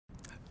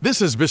This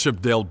is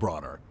Bishop Dale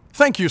Bronner.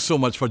 Thank you so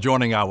much for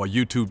joining our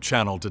YouTube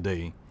channel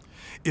today.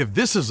 If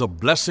this is a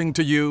blessing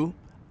to you,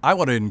 I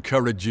want to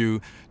encourage you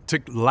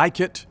to like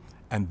it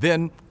and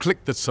then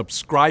click the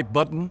subscribe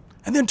button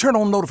and then turn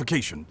on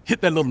notification. Hit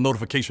that little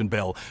notification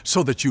bell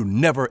so that you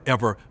never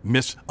ever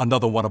miss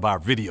another one of our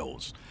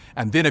videos.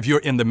 And then if you're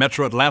in the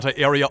Metro Atlanta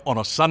area on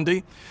a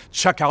Sunday,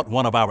 check out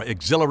one of our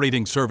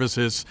exhilarating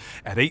services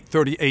at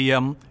 8:30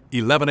 a.m.,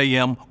 11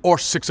 a.m., or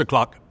 6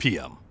 o'clock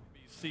p.m.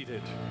 Be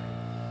seated.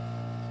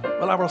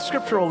 Well, our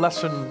scriptural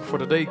lesson for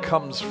today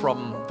comes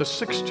from the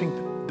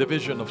 16th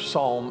division of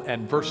Psalm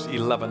and verse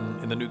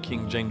 11 in the New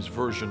King James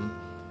Version.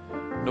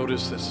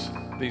 Notice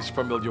these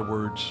familiar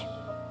words.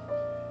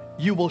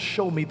 You will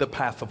show me the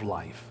path of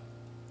life.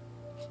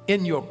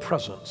 In your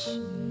presence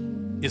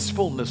is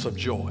fullness of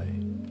joy.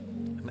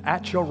 And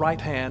at your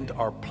right hand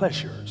are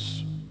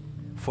pleasures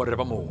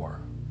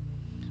forevermore.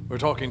 We're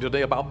talking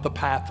today about the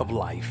path of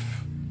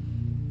life.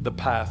 The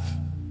path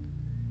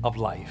of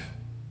life.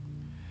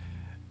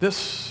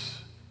 This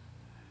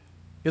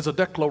is a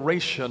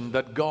declaration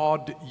that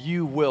God,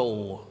 you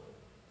will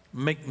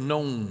make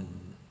known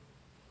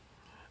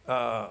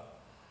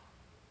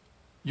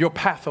your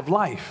path of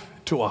life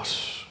to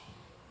us.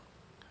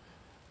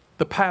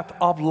 The path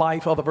of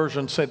life, other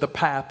versions say the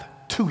path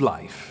to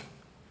life.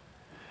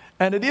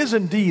 And it is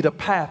indeed a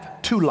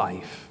path to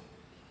life.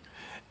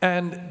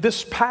 And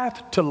this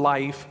path to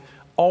life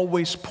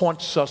always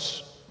points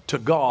us to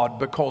God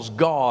because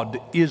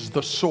God is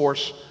the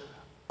source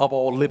of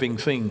all living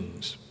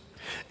things.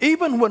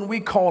 Even when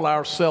we call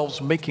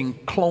ourselves making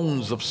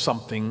clones of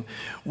something,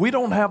 we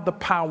don't have the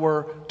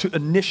power to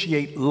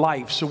initiate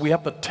life. So we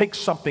have to take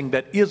something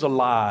that is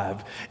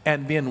alive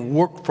and then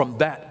work from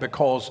that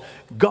because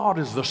God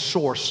is the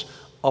source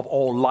of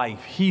all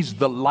life. He's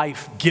the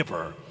life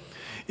giver.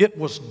 It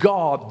was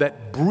God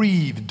that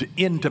breathed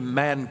into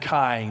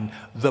mankind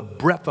the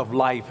breath of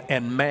life,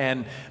 and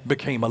man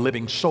became a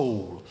living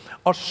soul.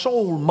 A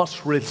soul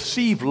must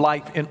receive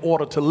life in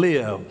order to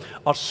live.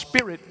 A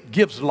spirit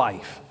gives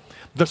life.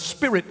 The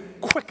Spirit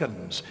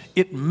quickens,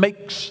 it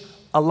makes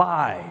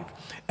alive.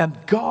 And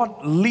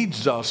God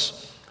leads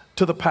us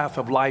to the path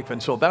of life.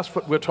 And so that's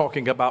what we're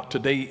talking about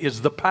today,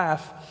 is the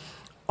path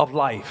of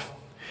life.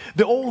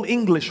 The Old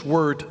English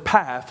word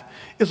path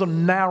is a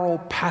narrow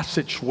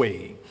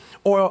passageway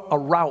or a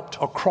route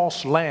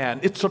across land.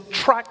 It's a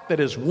track that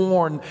is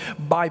worn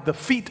by the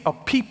feet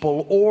of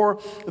people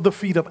or the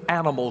feet of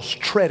animals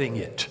treading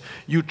it.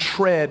 You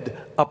tread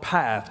a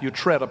path, you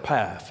tread a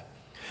path.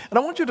 And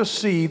I want you to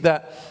see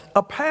that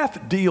a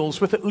path deals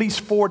with at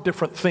least 4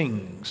 different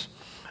things.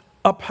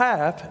 A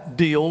path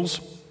deals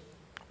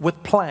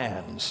with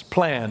plans.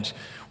 Plans.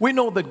 We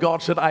know that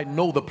God said, I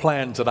know the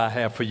plans that I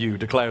have for you,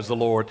 declares the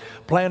Lord.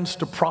 Plans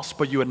to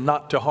prosper you and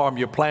not to harm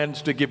you.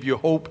 Plans to give you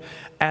hope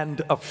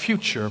and a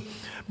future.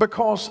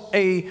 Because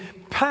a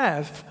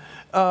path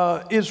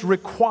is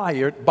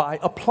required by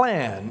a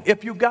plan.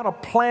 If you've got a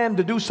plan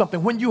to do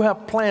something, when you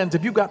have plans,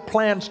 if you've got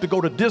plans to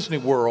go to Disney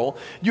World,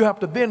 you have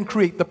to then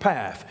create the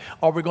path.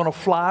 Are we going to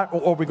fly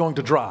or are we going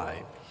to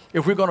drive?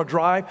 If we're going to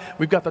drive,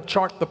 we've got to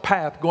chart the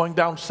path going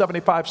down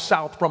 75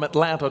 south from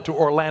Atlanta to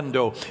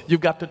Orlando.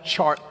 You've got to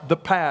chart the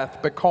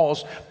path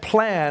because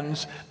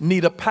plans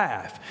need a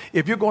path.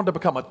 If you're going to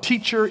become a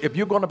teacher, if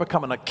you're going to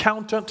become an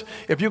accountant,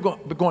 if you're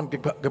going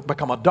to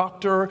become a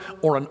doctor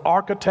or an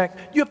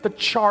architect, you have to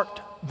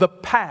chart the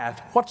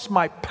path. What's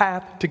my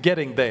path to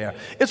getting there?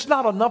 It's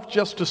not enough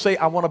just to say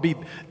I want to be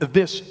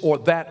this or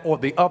that or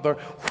the other.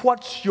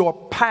 What's your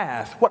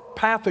path? What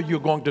path are you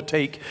going to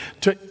take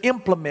to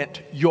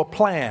implement your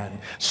plan?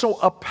 So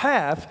a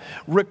path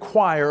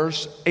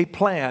requires a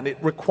plan. It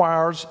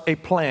requires a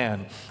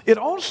plan. It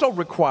also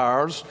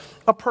requires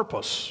a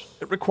purpose.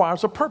 It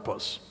requires a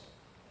purpose.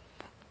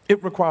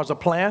 It requires a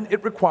plan.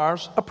 It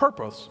requires a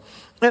purpose.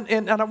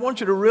 And I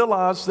want you to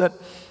realize that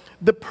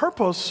the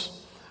purpose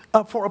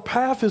for a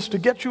path is to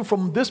get you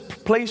from this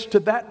place to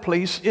that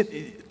place,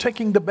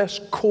 taking the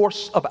best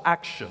course of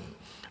action.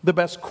 The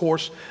best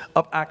course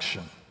of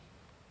action.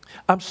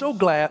 I'm so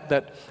glad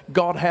that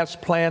God has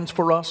plans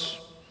for us.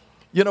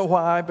 You know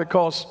why?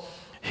 Because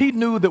He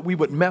knew that we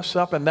would mess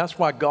up, and that's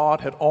why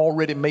God had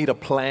already made a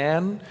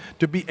plan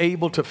to be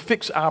able to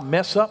fix our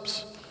mess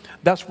ups.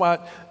 That's why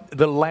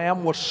the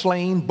Lamb was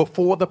slain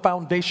before the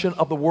foundation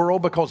of the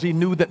world, because He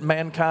knew that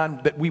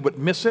mankind, that we would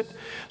miss it.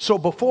 So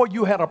before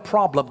you had a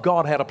problem,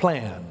 God had a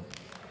plan.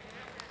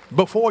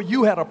 Before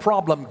you had a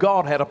problem,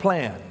 God had a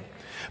plan.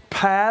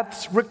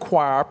 Paths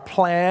require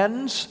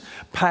plans.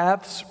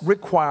 Paths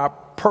require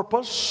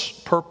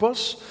purpose,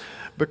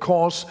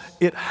 because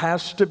it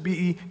has to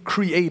be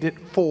created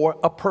for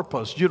a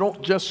purpose. You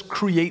don't just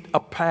create a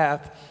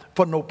path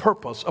for no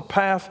purpose. A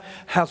path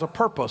has a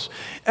purpose.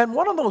 And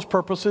one of those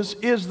purposes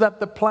is that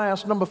the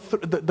path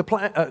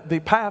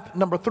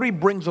number 3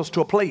 brings us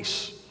to a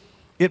place.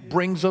 It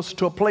brings us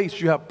to a place.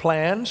 You have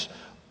plans,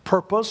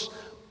 purpose,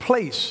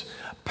 place.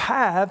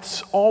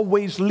 Paths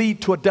always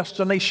lead to a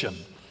destination.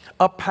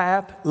 A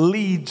path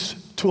leads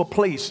to a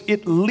place.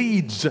 It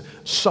leads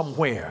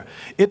somewhere.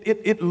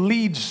 It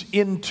leads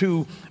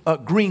into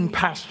green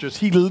pastures.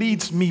 He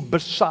leads me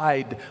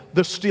beside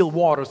the still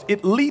waters.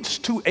 It leads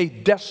to a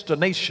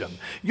destination.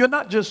 You're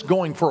not just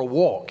going for a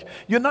walk.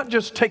 You're not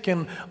just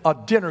taking a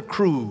dinner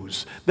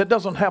cruise that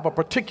doesn't have a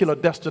particular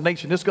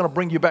destination. It's going to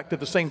bring you back to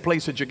the same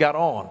place that you got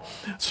on.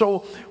 So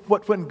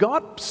when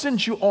God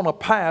sends you on a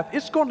path,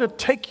 it's going to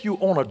take you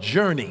on a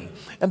journey.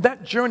 And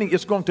that journey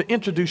is going to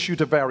introduce you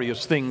to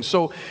various things.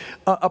 So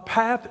a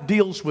path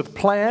deals with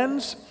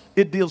plans.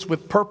 It deals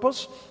with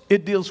purpose.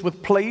 It deals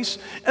with place.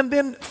 And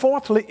then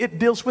fourthly, it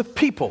deals with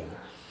people.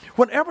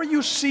 Whenever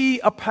you see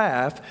a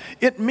path,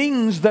 it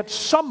means that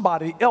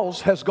somebody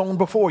else has gone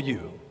before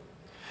you.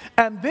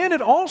 And then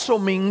it also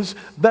means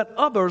that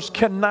others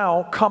can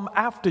now come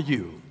after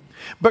you,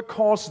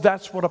 because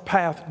that's what a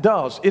path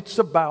does. It's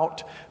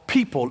about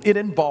people. It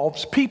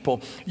involves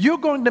people. You're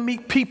going to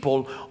meet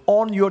people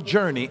on your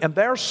journey, and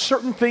there are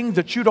certain things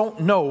that you don't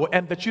know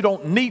and that you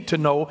don't need to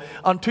know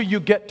until you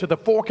get to the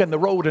fork in the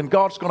road, and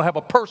God's going to have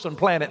a person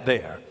planted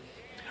there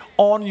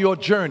on your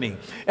journey.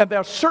 And there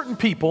are certain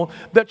people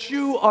that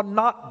you are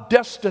not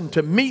destined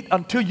to meet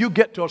until you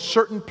get to a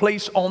certain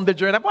place on the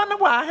journey. I wonder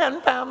why I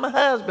haven't found my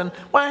husband,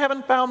 why I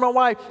haven't found my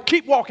wife.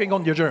 Keep walking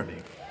on your journey.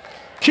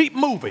 Keep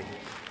moving.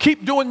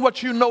 Keep doing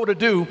what you know to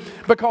do,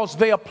 because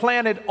they are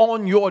planted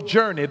on your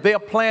journey. They are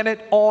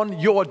planted on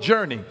your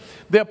journey.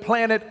 They're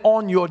planted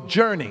on your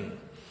journey.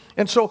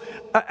 And so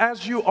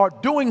as you are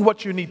doing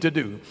what you need to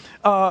do,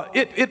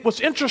 it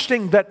was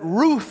interesting that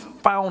Ruth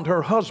found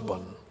her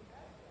husband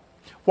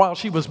while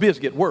she was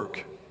busy at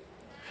work.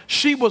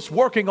 She was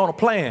working on a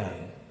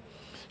plan.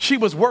 She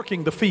was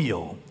working the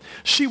field.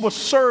 She was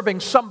serving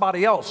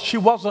somebody else. She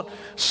wasn't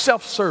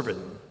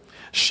self-serving.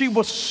 She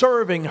was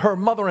serving her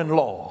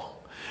mother-in-law.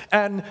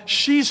 And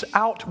she's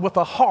out with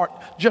a heart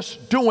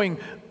just doing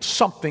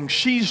something.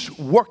 She's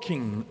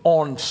working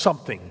on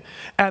something.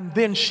 And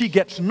then she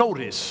gets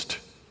noticed.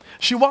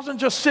 She wasn't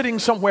just sitting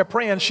somewhere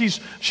praying.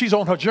 She's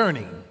on her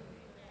journey.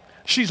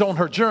 She's on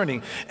her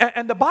journey.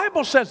 And the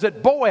Bible says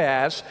that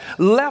Boaz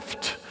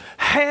left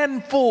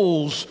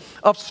handfuls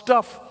of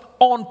stuff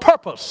on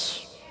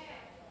purpose.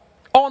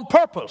 On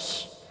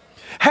purpose.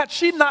 Had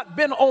she not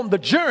been on the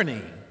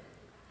journey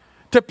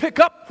to pick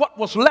up what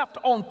was left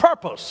on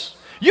purpose,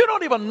 you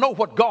don't even know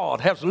what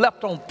God has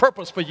left on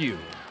purpose for you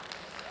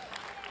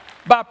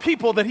by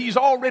people that He's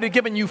already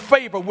given you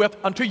favor with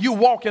until you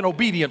walk in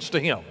obedience to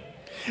Him.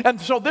 And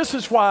so this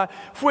is why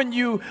when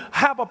you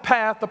have a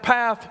path, the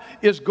path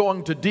is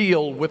going to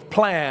deal with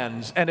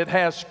plans, and it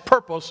has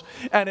purpose,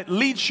 and it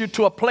leads you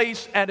to a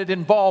place, and it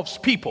involves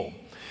people.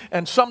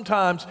 And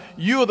sometimes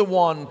you're the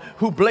one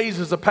who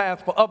blazes a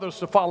path for others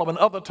to follow, and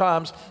other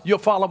times you're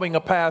following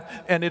a path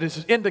and it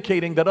is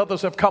indicating that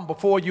others have come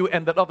before you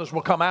and that others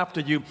will come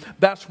after you.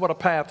 That's what a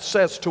path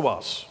says to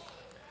us.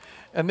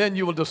 And then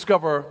you will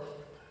discover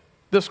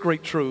this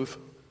great truth,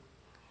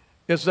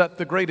 is that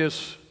the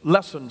greatest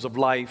lessons of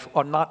life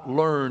are not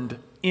learned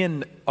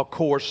in a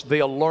course,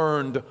 they are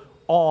learned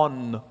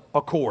on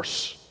a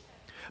course.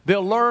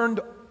 They're learned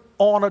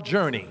on a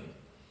journey.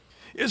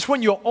 It's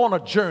when you're on a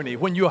journey,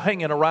 when you're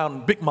hanging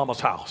around Big Mama's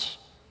house,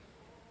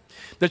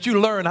 that you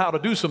learn how to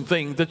do some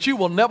things that you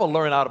will never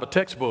learn out of a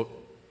textbook.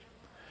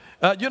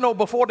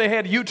 Before they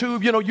had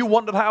YouTube, you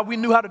wondered how we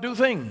knew how to do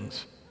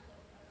things.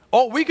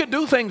 Oh, we could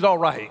do things all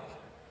right,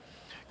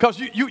 because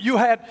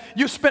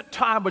you spent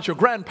time with your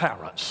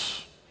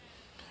grandparents,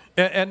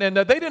 and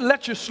they didn't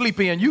let you sleep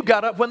in. You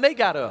got up when they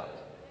got up.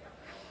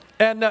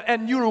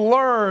 And you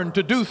learn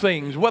to do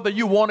things whether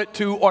you wanted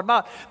to or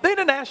not. They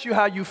didn't ask you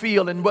how you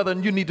feel and whether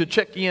you need to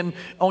check in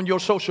on your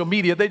social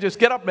media. They just,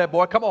 get up there,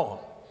 boy, come on.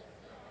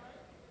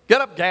 Get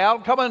up, gal,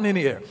 come on in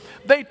here.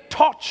 They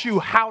taught you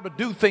how to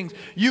do things.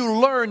 You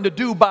learn to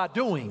do by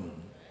doing.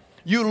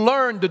 You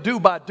learn to do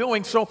by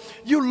doing. So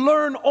you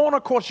learn on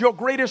a course. Your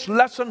greatest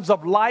lessons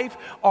of life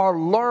are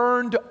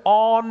learned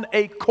on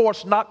a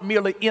course, not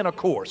merely in a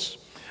course.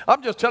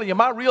 I'm just telling you,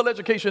 my real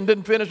education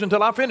didn't finish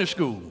until I finished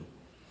school.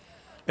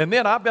 And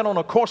then I've been on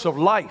a course of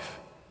life.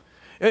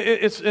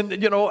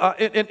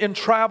 In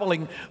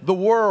traveling the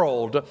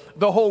world,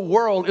 the whole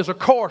world is a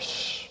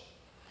course.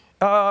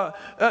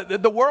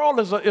 The world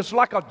is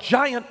like a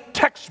giant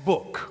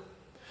textbook.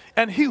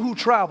 And he who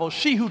travels,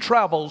 she who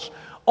travels,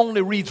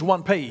 only reads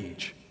one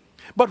page.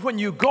 But when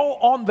you go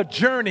on the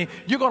journey,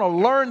 you're going to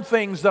learn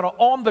things that are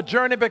on the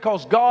journey,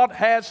 because God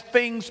has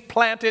things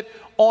planted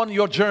on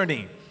your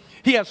journey.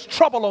 He has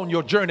trouble on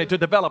your journey to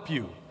develop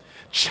you.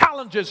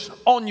 Challenges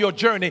on your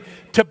journey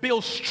to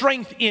build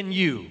strength in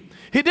you.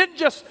 He didn't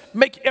just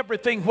make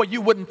everything where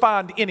you wouldn't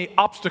find any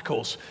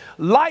obstacles.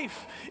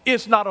 Life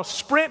is not a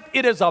sprint,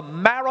 it is a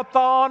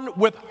marathon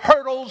with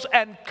hurdles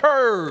and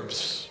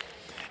curves.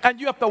 And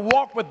you have to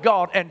walk with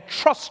God and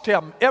trust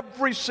Him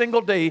every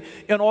single day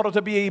in order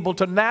to be able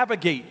to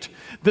navigate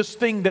this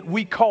thing that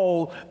we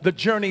call the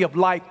journey of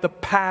life, the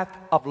path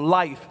of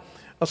life,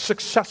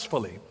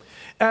 successfully.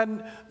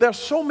 And there's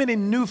so many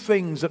new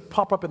things that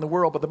pop up in the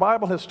world, but the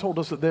Bible has told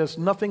us that there's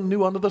nothing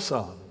new under the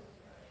sun.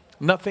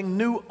 Nothing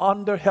new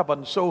under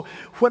heaven. So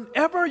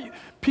whenever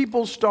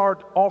people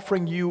start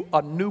offering you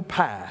a new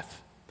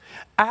path,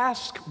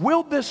 ask,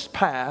 will this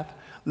path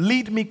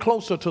lead me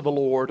closer to the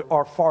Lord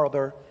or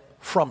farther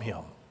from Him?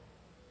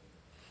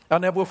 I'll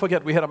never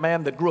forget, we had a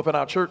man that grew up in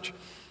our church,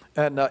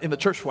 and in the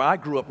church where I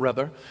grew up,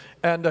 rather,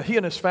 and he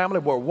and his family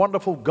were a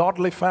wonderful,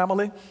 godly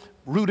family,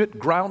 rooted,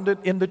 grounded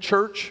in the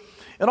church,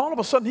 and all of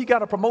a sudden he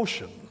got a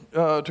promotion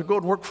to go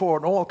and work for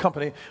an oil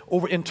company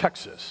over in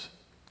Texas.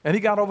 And he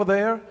got over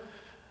there,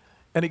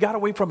 and he got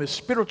away from his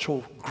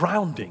spiritual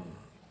grounding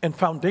and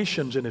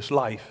foundations in his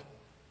life,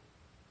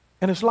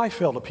 and his life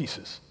fell to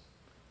pieces,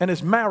 and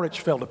his marriage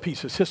fell to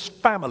pieces, his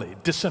family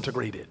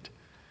disintegrated,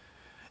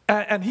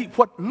 and he,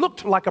 what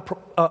looked like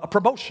a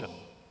promotion,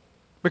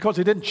 because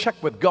he didn't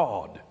check with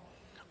God,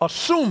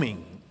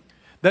 assuming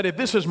that if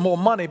this is more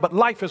money, but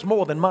life is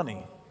more than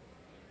money.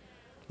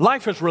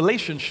 Life is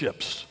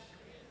relationships.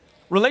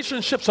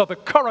 Relationships are the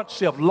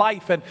currency of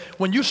life, and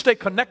when you stay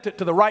connected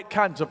to the right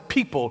kinds of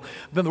people,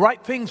 then the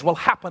right things will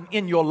happen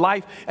in your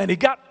life. And he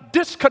got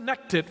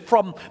disconnected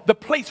from the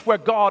place where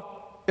God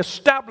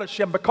established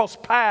him, because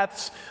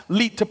paths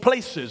lead to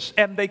places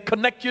and they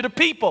connect you to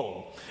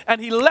people. And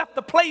he left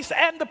the place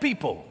and the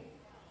people.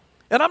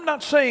 And I'm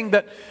not saying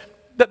that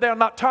there are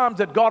not times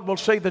that God will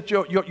say that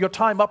your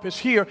time up is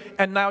here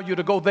and now you're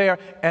to go there,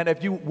 and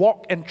if you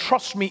walk and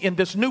trust me in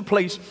this new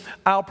place,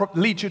 I'll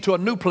lead you to a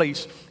new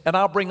place and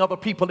I'll bring other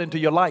people into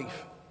your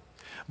life.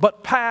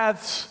 But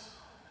paths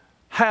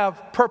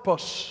have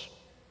purpose,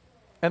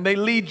 and they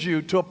lead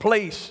you to a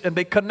place and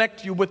they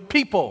connect you with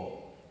people.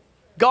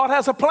 God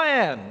has a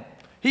plan.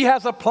 He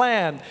has a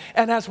plan,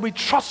 and as we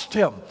trust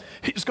Him,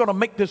 He's going to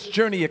make this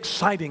journey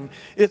exciting.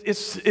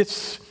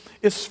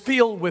 It's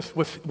filled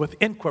with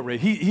inquiry.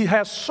 He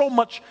has so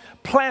much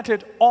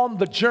planted on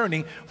the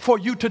journey for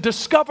you to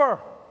discover.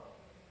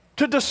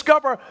 To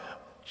discover,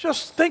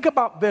 just think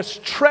about this.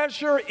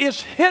 Treasure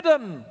is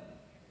hidden,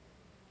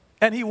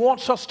 and He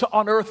wants us to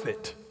unearth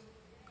it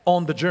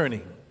on the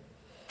journey.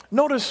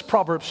 Notice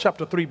Proverbs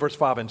chapter 3, verse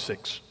 5 and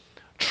 6.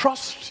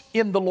 Trust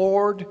in the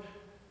Lord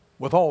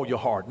with all your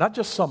heart, not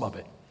just some of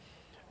it.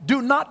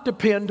 Do not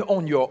depend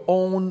on your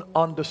own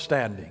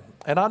understanding.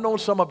 And I know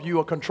some of you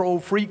are control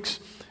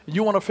freaks.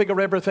 You want to figure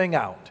everything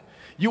out.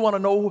 You want to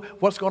know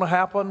what's going to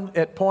happen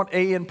at point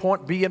A and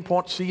point B and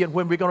point C, and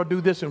when we're going to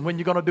do this and when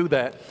you're going to do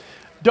that.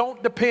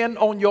 Don't depend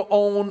on your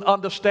own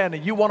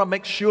understanding. You want to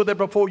make sure that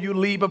before you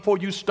leave, before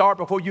you start,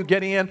 before you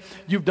get in,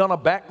 you've done a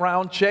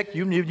background check.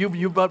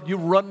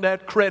 You've run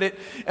that credit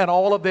and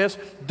all of this.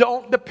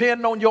 Don't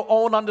depend on your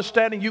own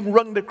understanding. You can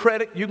run the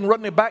credit, you can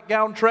run the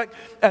background check,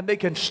 and they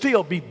can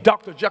still be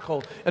Dr.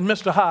 Jekyll and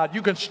Mr. Hyde.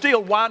 You can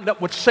still wind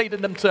up with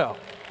Satan himself.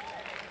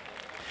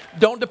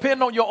 Don't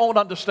depend on your own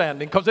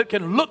understanding, because it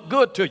can look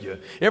good to you.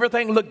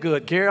 Everything look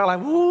good. Carol, I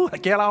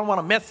don't want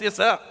to mess this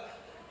up.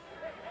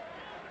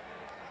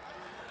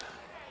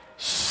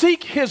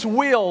 Seek His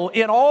will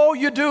in all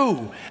you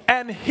do,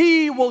 and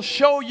He will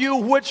show you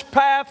which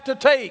path to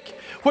take,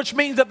 which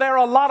means that there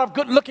are a lot of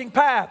good-looking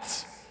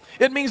paths.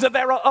 It means that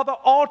there are other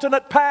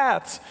alternate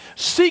paths.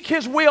 Seek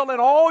His will in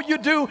all you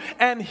do,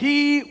 and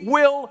He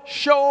will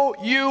show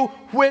you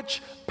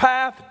which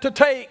path to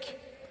take.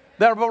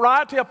 There are a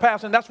variety of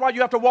paths, and that's why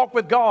you have to walk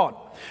with God.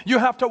 You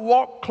have to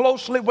walk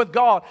closely with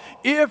God.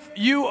 If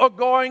you are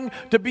going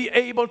to be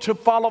able to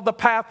follow the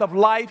path of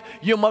life,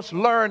 you must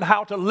learn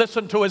how to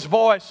listen to His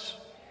voice.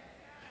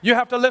 You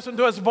have to listen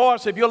to His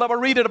voice. If you'll ever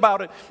read it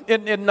about it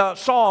in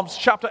Psalms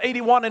chapter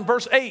 81 and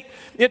verse 8,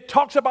 it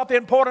talks about the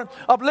importance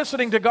of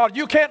listening to God.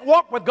 You can't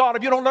walk with God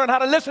if you don't learn how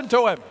to listen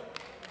to Him.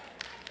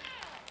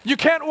 You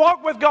can't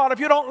walk with God if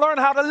you don't learn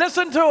how to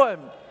listen to Him.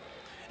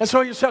 And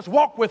so He says,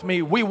 walk with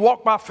me. We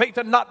walk by faith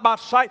and not by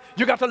sight.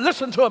 You got to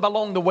listen to Him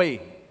along the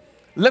way.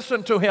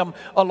 Listen to Him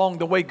along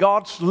the way.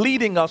 God's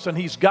leading us, and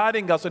He's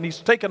guiding us, and He's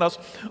taking us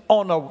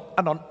on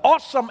an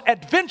awesome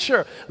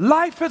adventure.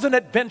 Life is an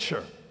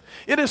adventure.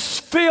 It is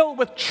filled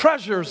with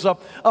treasures of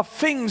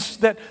things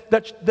that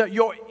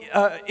your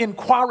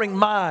inquiring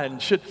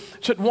mind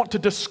should want to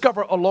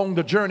discover along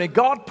the journey.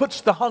 God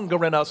puts the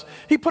hunger in us.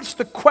 He puts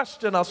the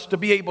quest in us to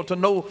be able to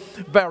know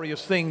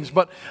various things.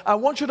 But I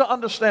want you to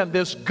understand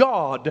this.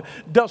 God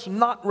does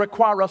not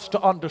require us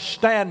to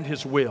understand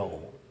His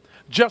will.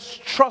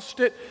 Just trust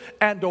it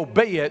and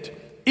obey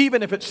it,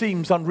 even if it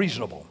seems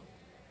unreasonable.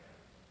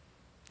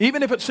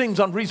 Even if it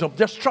seems unreasonable,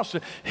 just trust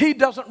it. He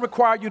doesn't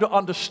require you to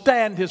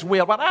understand His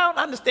will. But I don't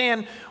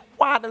understand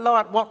why the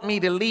Lord wants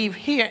me to leave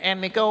here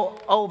and to go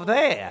over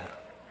there.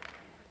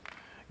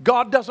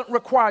 God doesn't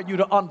require you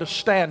to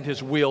understand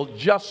His will.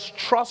 Just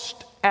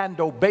trust and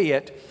obey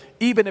it,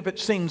 even if it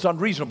seems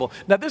unreasonable.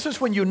 Now, this is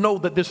when you know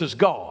that this is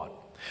God.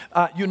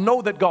 You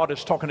know that God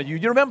is talking to you.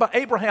 You remember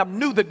Abraham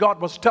knew that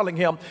God was telling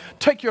him,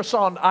 take your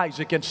son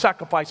Isaac and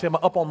sacrifice him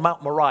up on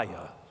Mount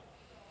Moriah.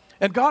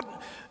 And God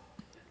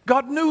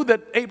knew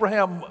that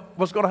Abraham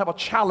was going to have a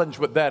challenge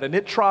with that, and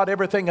it tried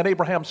everything in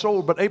Abraham's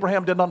soul, but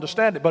Abraham didn't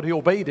understand it, but he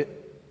obeyed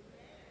it.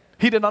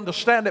 He didn't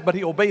understand it, but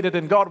he obeyed it,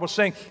 and God was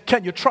saying,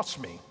 can you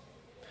trust me?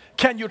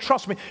 Can you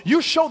trust me?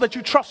 You show that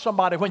you trust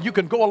somebody when you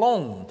can go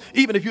alone,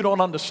 even if you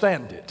don't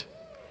understand it.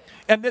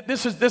 And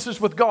this is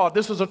with God.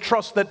 This is a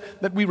trust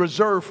that we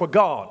reserve for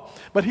God.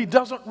 But he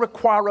doesn't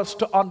require us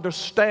to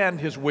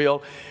understand his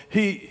will.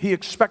 He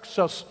expects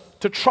us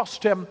to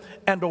trust him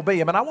and obey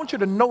him. And I want you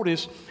to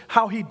notice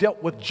how he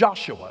dealt with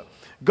Joshua.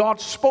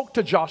 God spoke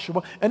to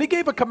Joshua, and he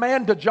gave a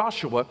command to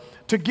Joshua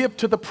to give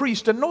to the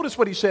priest. And notice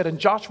what he said in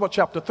Joshua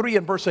chapter 3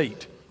 and verse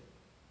 8.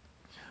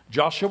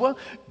 Joshua,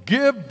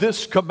 give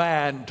this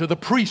command to the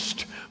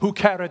priest who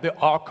carried the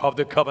ark of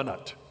the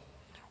covenant.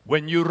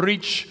 When you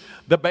reach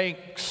the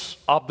banks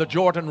of the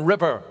Jordan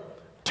River,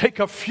 take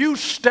a few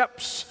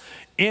steps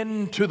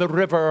into the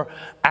river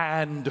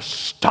and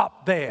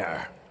stop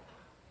there.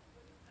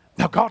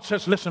 Now God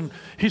says, listen,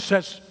 he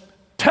says,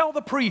 tell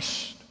the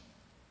priest,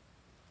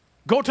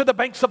 go to the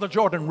banks of the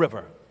Jordan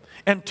River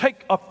and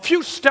take a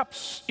few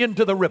steps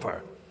into the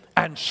river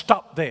and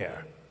stop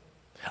there.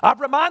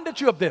 I've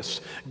reminded you of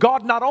this.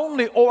 God not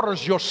only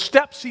orders your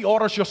steps, he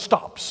orders your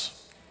stops.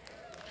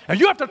 And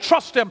you have to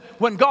trust him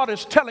when God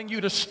is telling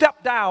you to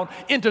step down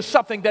into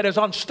something that is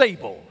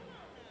unstable.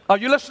 Are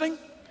you listening?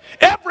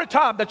 Every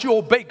time that you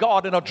obey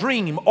God in a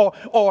dream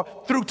or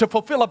through to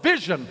fulfill a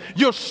vision,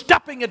 you're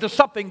stepping into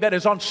something that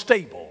is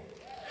unstable.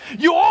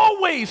 You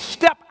always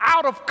step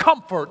out of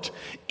comfort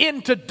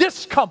into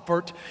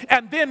discomfort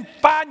and then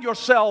find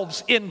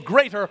yourselves in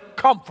greater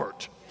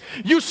comfort.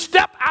 You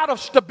step out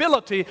of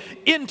stability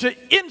into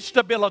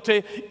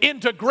instability,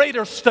 into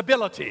greater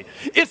stability.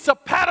 It's a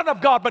pattern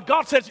of God, but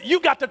God says, you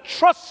got to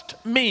trust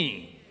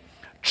me.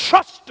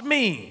 Trust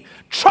me.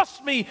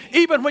 Trust me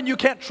even when you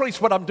can't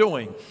trace what I'm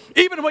doing.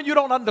 Even when you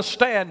don't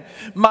understand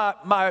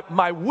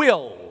my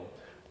will.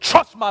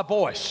 Trust my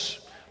voice.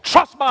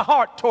 Trust my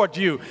heart toward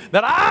you,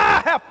 that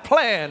I have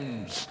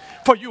plans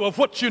for you of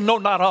what you know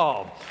not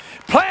of.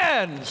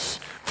 Plans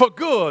for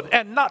good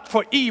and not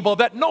for evil,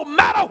 that no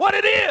matter what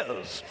it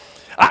is,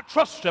 I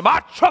trust him.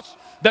 I trust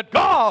that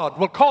God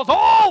will cause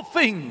all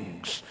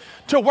things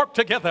to work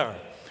together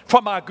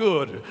for my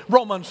good.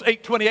 Romans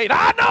 8:28.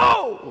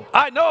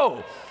 I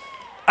know.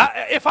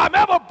 If I'm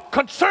ever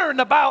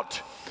concerned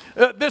about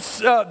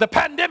the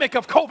pandemic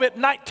of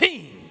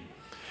COVID-19,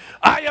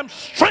 I am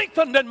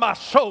strengthened in my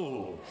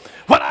soul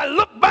when I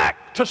look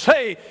back to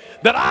say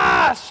that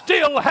I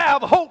still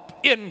have hope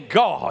in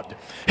God.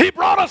 He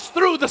brought us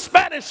through the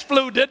Spanish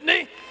flu, didn't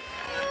he?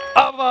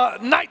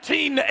 Of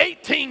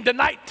 1918 to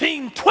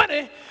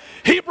 1920.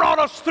 He brought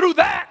us through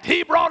that.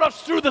 He brought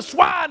us through the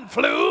swine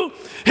flu.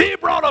 He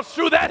brought us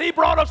through that. He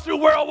brought us through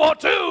World War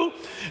II.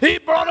 He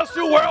brought us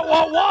through World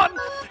War I.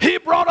 He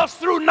brought us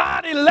through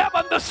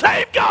 9/11. The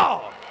same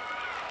God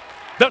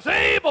that's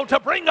able to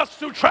bring us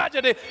through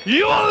tragedy.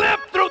 You will live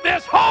through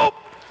this. Hope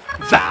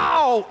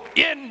thou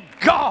in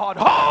God.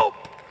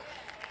 Hope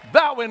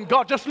thou in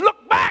God. Just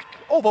look back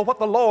over what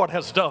the Lord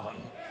has done.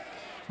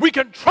 We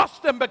can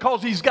trust him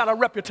because he's got a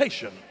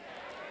reputation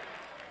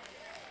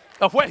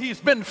of where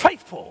he's been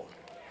faithful.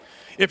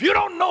 If you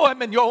don't know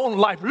him in your own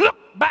life, look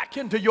back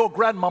into your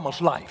grandmama's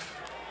life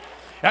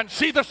and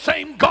see the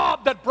same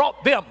God that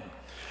brought them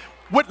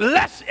with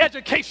less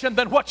education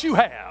than what you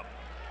have.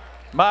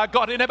 My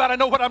God, anybody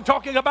know what I'm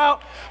talking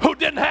about? Who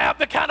didn't have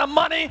the kind of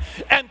money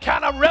and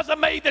kind of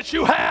resume that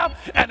you have?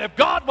 And if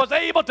God was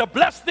able to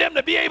bless them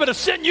to be able to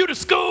send you to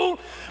school,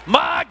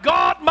 my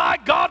God, my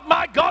God,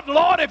 my God,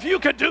 Lord, if you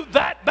could do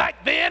that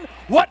back then,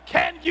 what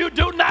can you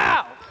do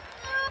now?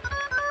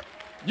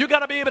 You got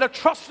to be able to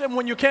trust him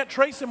when you can't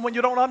trace him, when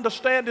you don't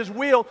understand his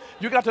will.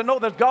 You got to know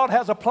that God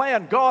has a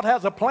plan. God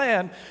has a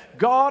plan.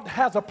 God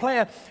has a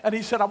plan. And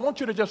he said, I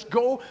want you to just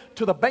go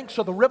to the banks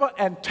of the river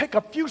and take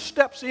a few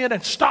steps in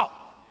and stop.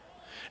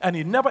 And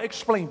he never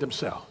explained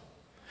himself.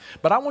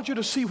 But I want you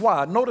to see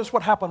why. Notice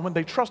what happened when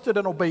they trusted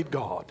and obeyed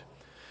God.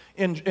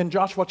 In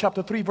Joshua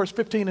chapter 3, verse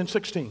 15 and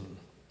 16.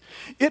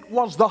 It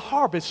was the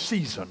harvest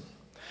season,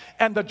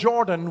 and the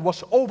Jordan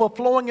was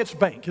overflowing its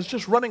bank. It's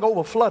just running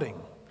over,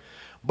 flooding.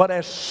 But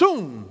as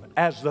soon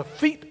as the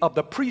feet of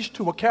the priests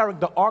who were carrying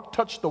the ark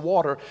touched the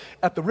water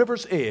at the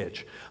river's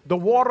edge, the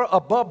water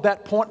above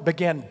that point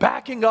began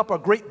backing up a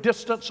great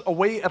distance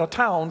away at a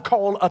town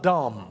called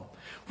Adam,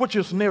 which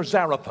is near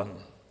Zarethan.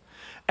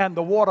 And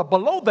the water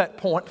below that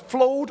point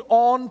flowed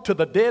on to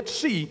the Dead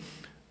Sea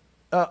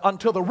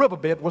until the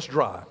riverbed was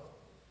dry.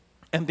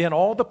 And then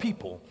all the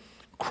people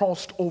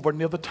crossed over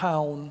near the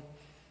town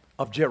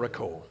of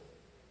Jericho.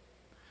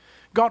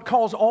 God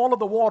caused all of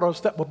the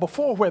waters that were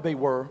before where they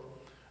were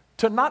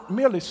to not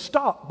merely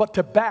stop, but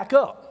to back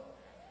up.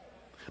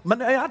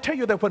 May I tell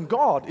you that when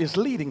God is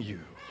leading you,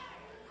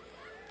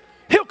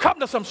 he'll come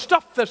to some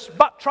stuff that's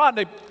about trying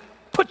to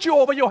put you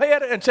over your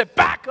head and say,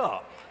 back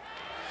up.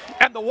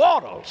 And the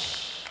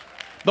waters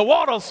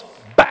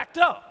backed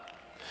up.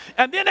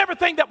 And then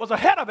everything that was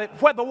ahead of it,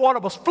 where the water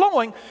was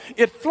flowing,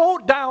 it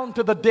flowed down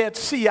to the Dead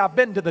Sea. I've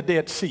been to the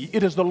Dead Sea.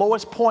 It is the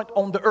lowest point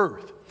on the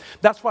earth.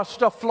 That's why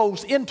stuff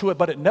flows into it,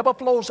 but it never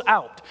flows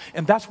out.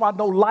 And that's why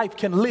no life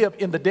can live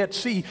in the Dead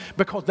Sea,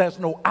 because there's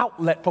no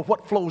outlet for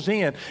what flows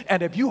in.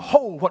 And if you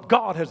hold what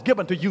God has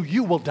given to you,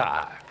 you will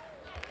die.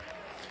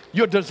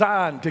 You're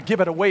designed to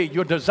give it away.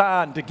 You're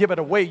designed to give it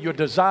away. You're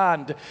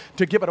designed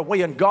to give it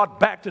away. And God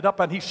backed it up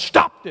and he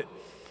stopped it.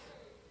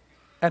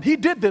 And he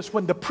did this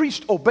when the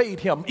priest obeyed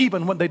him,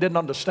 even when they didn't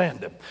understand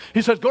him.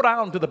 He says, go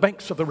down to the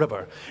banks of the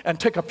river and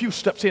take a few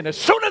steps in. As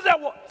soon as their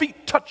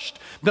feet touched,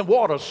 the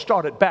waters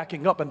started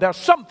backing up. And there are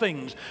some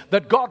things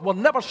that God will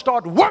never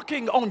start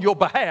working on your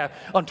behalf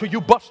until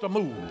you bust a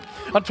move,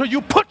 until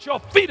you put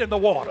your feet in the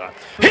water.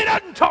 He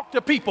doesn't talk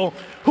to people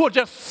who are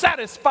just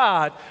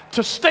satisfied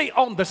to stay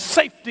on the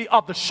safety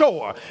of the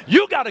shore.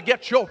 You got to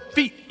get your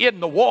feet in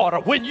the water.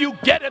 When you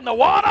get in the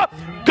water,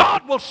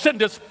 God will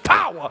send his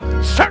power.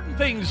 Certain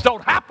things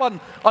don't happen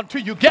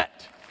until you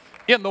get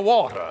in the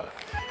water.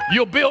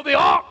 You'll build the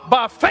ark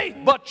by faith,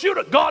 but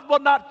God will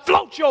not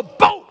float your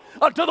boat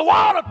until the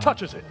water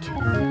touches it.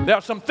 There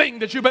are some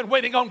things that you've been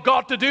waiting on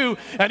God to do,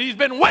 and he's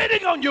been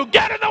waiting on you.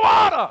 Get in the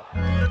water.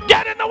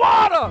 Get in the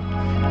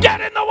water.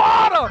 Get in the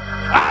water.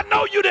 I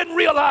know you didn't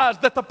realize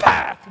that the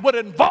path would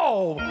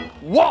involve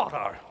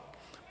water,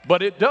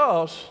 but it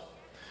does.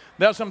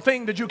 There's some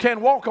things that you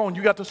can't walk on,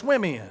 you got to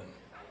swim in.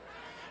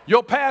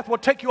 Your path will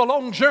take you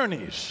along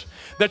journeys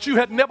that you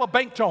had never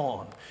banked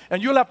on,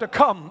 and you'll have to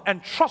come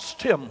and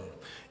trust him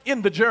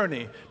in the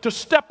journey to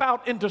step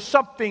out into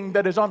something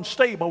that is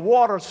unstable.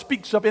 Water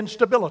speaks of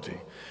instability.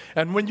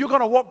 And when you're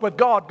going to walk with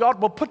God,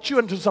 God will put you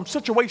into some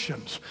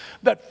situations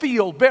that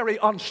feel very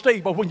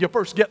unstable when you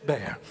first get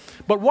there.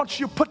 But once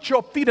you put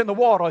your feet in the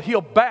water,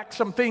 he'll back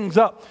some things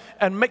up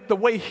and make the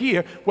way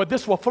here where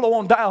this will flow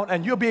on down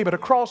and you'll be able to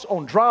cross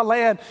on dry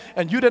land.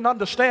 And you didn't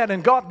understand,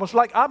 and God was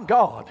like, I'm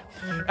God.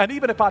 And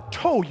even if I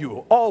told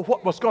you all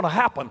what was going to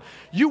happen,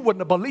 you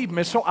wouldn't have believed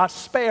me, so I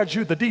spared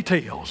you the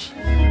details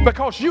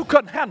because you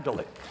couldn't handle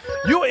it.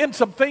 You're in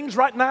some things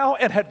right now,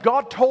 and had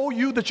God told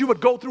you that you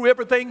would go through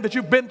everything that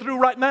you've been through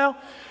right now,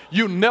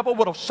 you never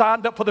would have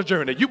signed up for the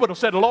journey. You would have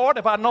said, Lord,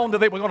 if I'd known that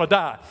they were going to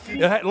die,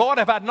 Lord,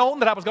 if I'd known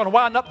that I was going to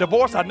wind up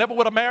divorced, I never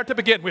would have married to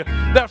begin with.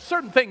 There are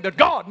certain things that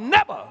God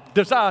never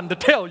designed to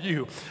tell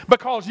you,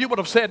 because you would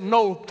have said,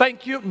 no,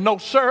 thank you, no,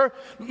 sir,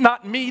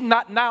 not me,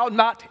 not now,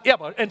 not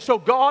ever. And so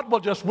God will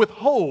just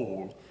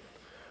withhold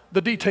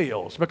the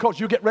details because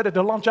you get ready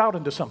to launch out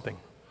into something.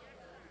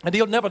 And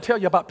he'll never tell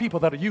you about people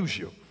that'll use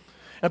you,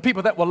 and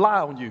people that will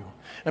lie on you,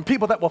 and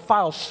people that will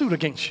file suit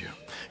against you.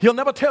 He'll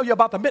never tell you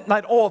about the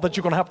midnight oil that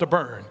you're going to have to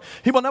burn.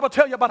 He will never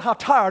tell you about how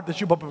tired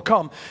that you will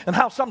become, and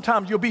how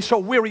sometimes you'll be so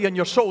weary in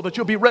your soul that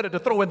you'll be ready to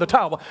throw in the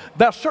towel.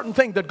 There are certain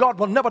things that God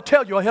will never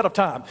tell you ahead of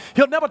time.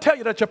 He'll never tell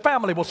you that your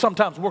family will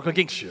sometimes work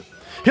against you.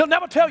 He'll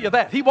never tell you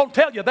that. He won't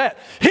tell you that.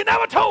 He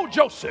never told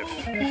Joseph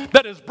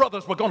that his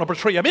brothers were going to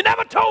betray him. He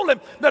never told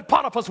him that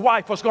Potiphar's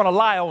wife was going to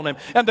lie on him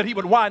and that he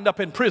would wind up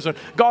in prison.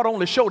 God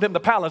only showed him the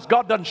palace.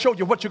 God doesn't show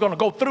you what you're going to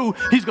go through.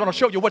 He's going to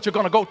show you what you're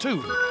going to go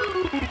to.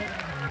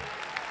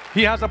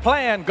 He has a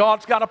plan.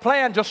 God's got a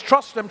plan. Just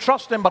trust him,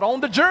 trust him. But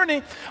on the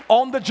journey,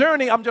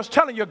 I'm just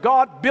telling you,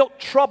 God built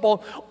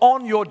trouble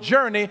on your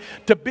journey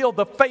to build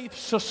the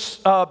faith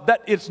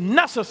that is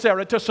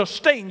necessary to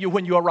sustain you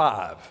when you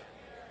arrive.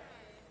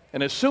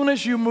 And as soon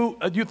as you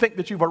think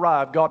that you've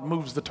arrived, God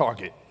moves the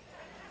target.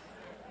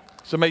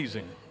 It's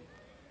amazing.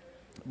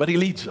 But he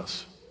leads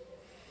us.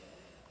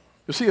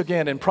 You see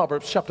again in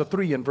Proverbs chapter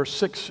 3 and verse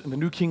 6 in the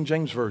New King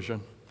James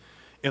Version,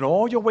 in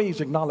all your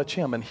ways acknowledge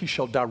him, and he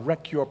shall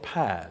direct your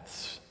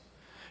paths.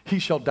 He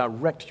shall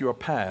direct your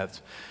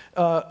paths.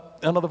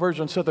 Another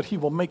version said that he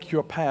will make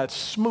your paths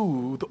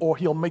smooth, or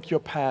he'll make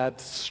your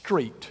paths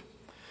straight.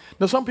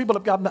 Now some people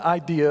have gotten the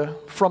idea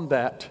from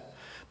that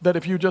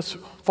if you just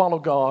follow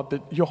God,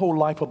 that your whole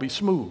life will be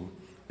smooth.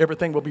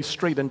 Everything will be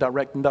straight and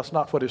direct, and that's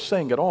not what it's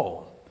saying at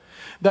all.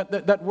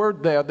 That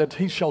word there, that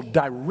he shall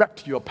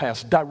direct your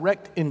paths,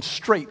 direct and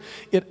straight,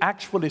 it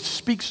actually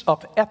speaks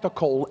of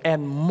ethical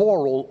and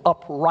moral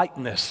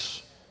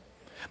uprightness.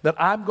 That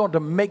I'm going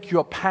to make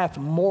your path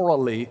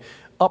morally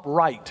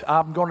upright.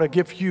 I'm going to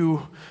give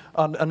you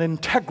an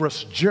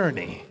integrous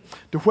journey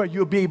to where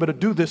you'll be able to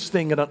do this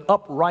thing in an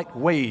upright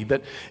way.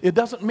 That it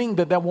doesn't mean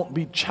that there won't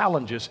be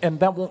challenges and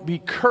there won't be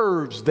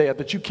curves there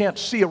that you can't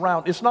see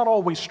around. It's not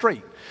always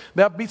straight.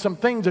 There'll be some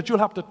things that you'll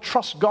have to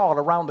trust God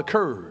around the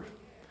curve.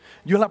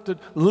 You'll have to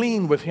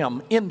lean with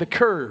him in the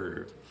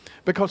curve,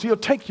 because he'll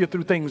take you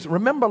through things.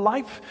 Remember,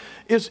 life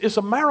is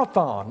a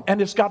marathon,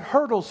 and it's got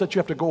hurdles that you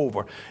have to go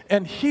over,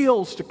 and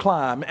hills to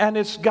climb, and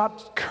it's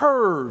got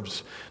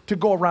curves to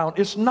go around.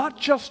 It's not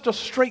just a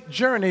straight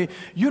journey.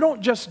 You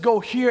don't just go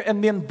here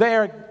and then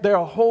there. There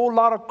are a whole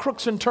lot of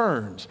crooks and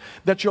turns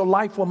that your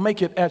life will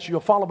make it as you're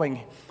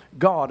following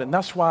God. And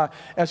that's why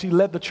as he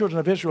led the children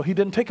of Israel, he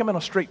didn't take them in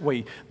a straight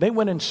way. They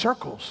went in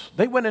circles.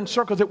 They went in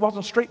circles. It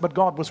wasn't straight, but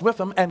God was with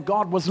them, and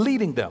God was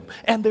leading them,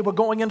 and they were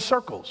going in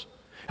circles.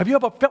 Have you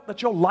ever felt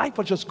that your life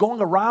was just going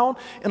around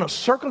in a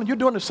circle, and you're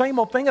doing the same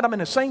old thing, and I'm in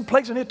the same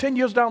place, and here 10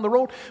 years down the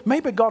road,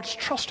 maybe God's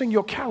trusting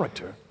your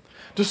character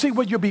to see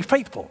where you'll be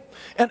faithful.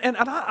 And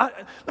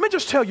let me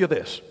just tell you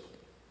this.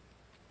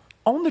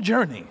 On the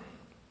journey,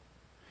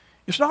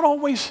 it's not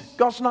always,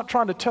 God's not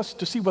trying to test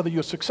to see whether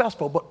you're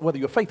successful, but whether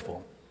you're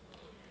faithful.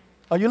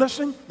 Are you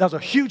listening? There's a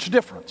huge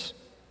difference.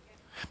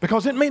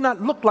 Because it may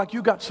not look like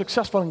you got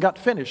successful and got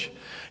finished.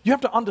 You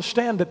have to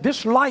understand that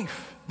this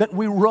life that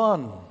we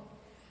run,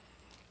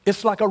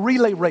 it's like a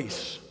relay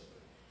race.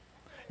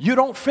 You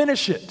don't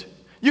finish it.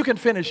 You can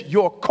finish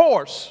your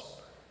course,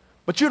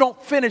 but you don't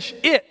finish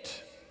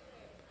it.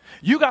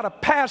 You got to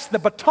pass the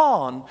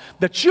baton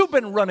that you've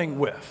been running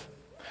with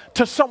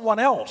to someone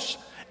else,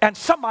 and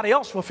somebody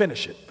else will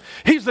finish it.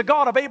 He's the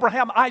God of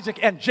Abraham, Isaac,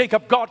 and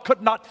Jacob. God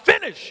could not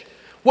finish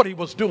what he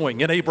was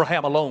doing in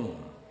Abraham alone.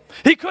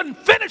 He couldn't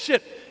finish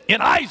it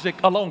in Isaac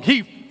alone.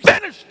 He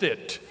finished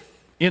it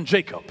in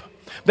Jacob.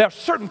 There are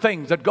certain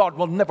things that God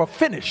will never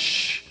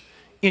finish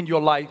in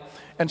your life,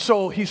 and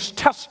so he's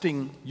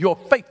testing your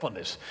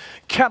faithfulness.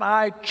 Can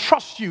I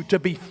trust you to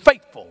be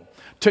faithful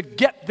to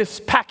get this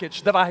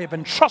package that I have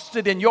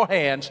entrusted in your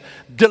hands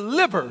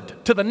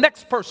delivered to the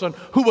next person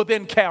who will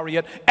then carry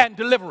it and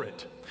deliver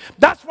it?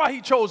 That's why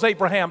he chose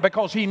Abraham,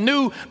 because he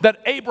knew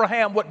that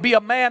Abraham would be a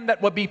man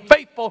that would be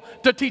faithful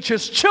to teach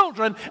his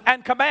children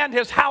and command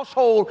his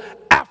household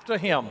after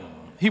him.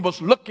 He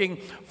was looking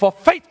for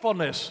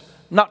faithfulness,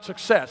 not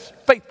success.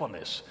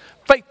 Faithfulness,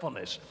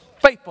 faithfulness,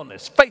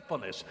 faithfulness,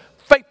 faithfulness,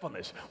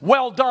 faithfulness.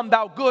 Well done,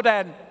 thou good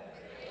and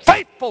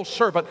faithful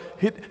servant.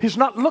 He's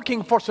not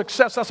looking for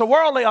success. That's a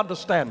worldly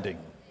understanding.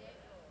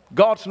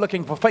 God's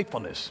looking for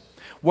faithfulness.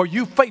 Were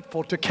you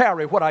faithful to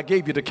carry what I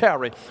gave you to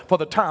carry for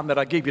the time that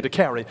I gave you to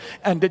carry?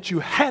 And did you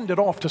hand it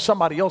off to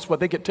somebody else where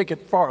they could take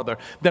it farther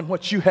than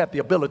what you had the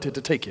ability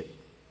to take it?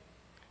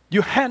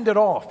 You hand it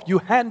off. You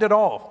hand it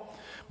off.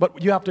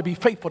 But you have to be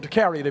faithful to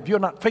carry it. If you're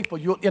not faithful,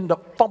 you'll end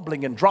up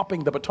fumbling and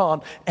dropping the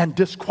baton and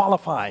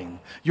disqualifying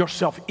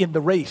yourself in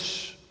the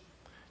race.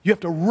 You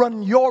have to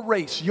run your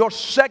race, your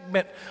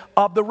segment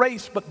of the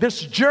race. But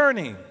this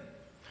journey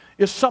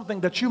is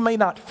something that you may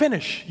not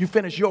finish. You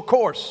finish your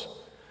course.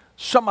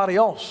 Somebody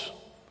else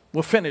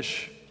will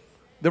finish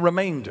the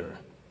remainder.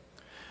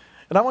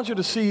 And I want you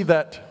to see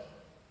that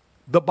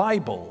the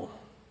Bible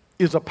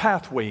is a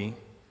pathway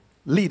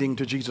leading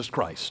to Jesus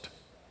Christ.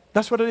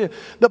 That's what it is.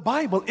 The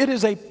Bible, it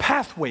is a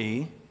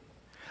pathway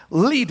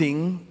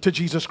leading to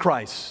Jesus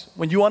Christ.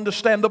 When you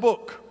understand the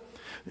book,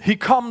 he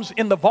comes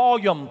in the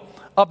volume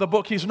of the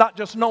book. He's not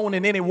just known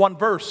in any one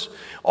verse.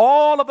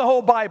 All of the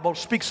whole Bible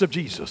speaks of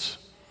Jesus.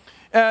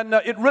 And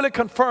it really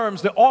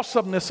confirms the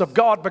awesomeness of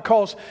God,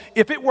 because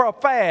if it were a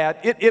fad,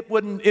 it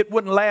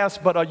wouldn't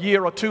last but a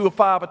year or 2 or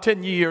 5 or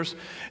 10 years.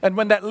 And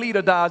when that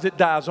leader dies, it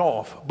dies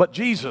off. But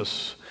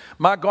Jesus,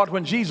 my God,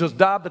 when Jesus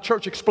died, the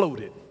church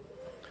exploded.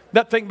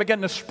 That thing began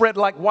to spread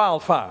like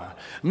wildfire.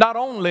 Not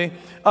only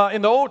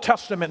in the Old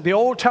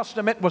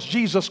Testament was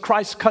Jesus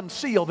Christ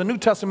concealed. The New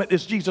Testament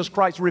is Jesus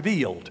Christ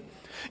revealed.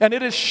 And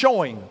it is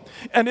showing,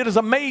 and it is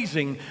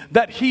amazing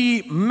that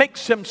he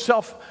makes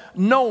himself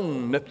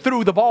known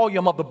through the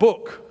volume of the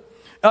book.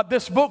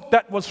 This book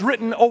that was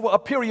written over a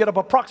period of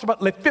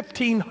approximately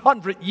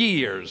 1,500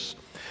 years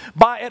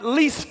by at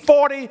least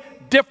 40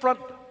 different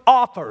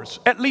authors.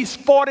 At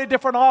least 40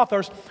 different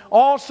authors,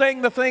 all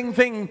saying the same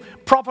thing,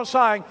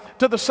 prophesying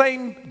to the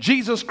same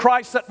Jesus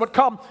Christ that would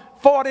come.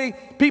 40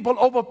 people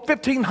over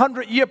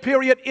 1,500 year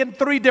period in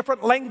 3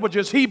 different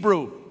languages: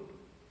 Hebrew,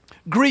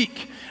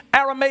 Greek,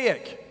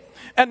 Aramaic.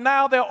 And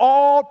now they're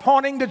all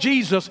pointing to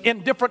Jesus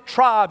in different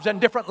tribes and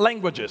different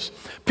languages.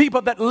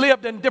 People that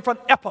lived in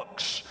different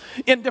epochs,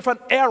 in different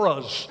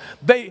eras.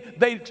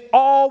 They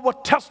all were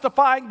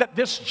testifying that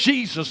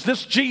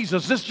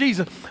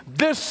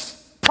this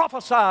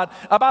prophesied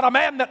about a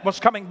man that was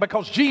coming,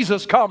 because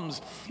Jesus comes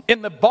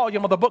in the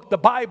volume of the book. The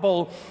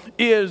Bible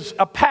is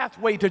a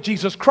pathway to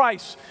Jesus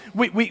Christ.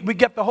 We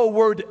get the whole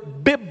word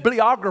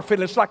bibliography.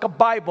 It's like a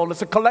Bible.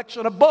 It's a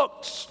collection of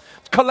books.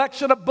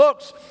 Collection of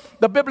books.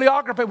 The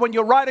bibliography, when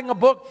you're writing a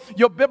book,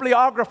 your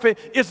bibliography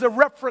is the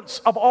reference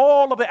of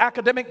all of the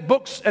academic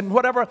books and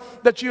whatever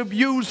that you've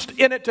used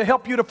in it to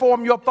help you to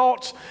form your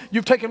thoughts.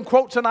 You've taken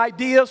quotes and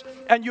ideas,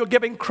 and you're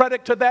giving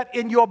credit to that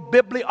in your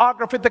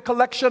bibliography, the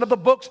collection of the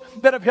books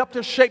that have helped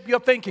to shape your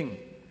thinking.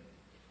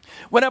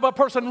 Whenever a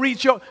person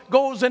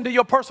goes into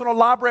your personal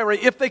library,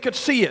 if they could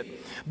see it,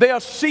 they are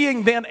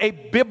seeing then a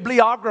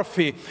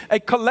bibliography, a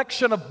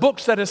collection of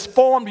books that has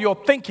formed your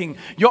thinking,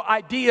 your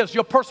ideas,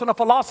 your personal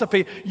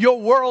philosophy, your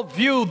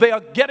worldview. They are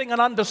getting an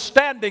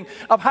understanding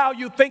of how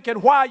you think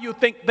and why you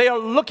think. They are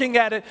looking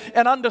at it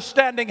and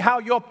understanding how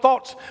your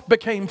thoughts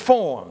became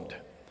formed.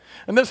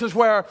 And this is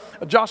where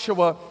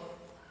Joshua,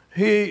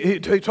 he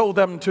told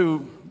them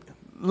to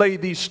lay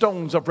these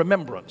stones of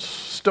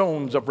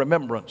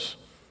remembrance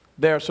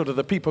there so that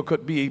the people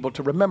could be able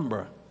to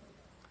remember.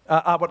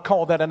 I would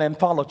call that an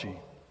anthology.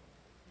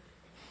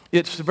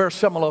 It's very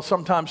similar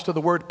sometimes to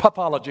the word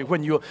pathology.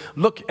 When you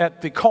look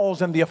at the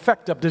cause and the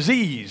effect of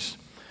disease,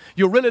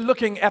 you're really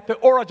looking at the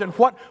origin.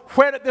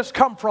 Where did this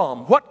come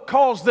from? What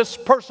caused this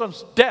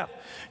person's death?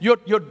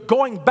 You're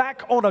going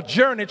back on a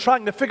journey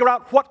trying to figure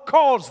out what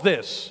caused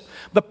this.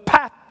 The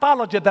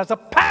pathology, there's a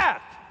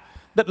path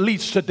that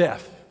leads to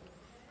death.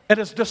 And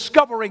it's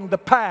discovering the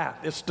path.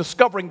 It's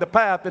discovering the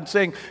path and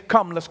saying,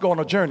 come, let's go on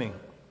a journey.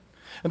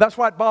 And that's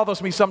why it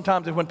bothers me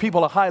sometimes when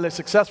people are highly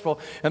successful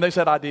and they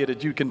said, I did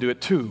it, you can do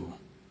it too.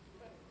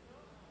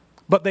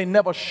 but they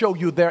never show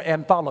you their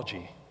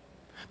anthology.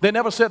 They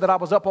never said that I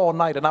was up all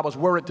night and I was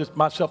worried to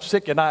myself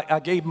sick, and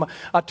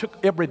I took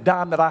every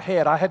dime that I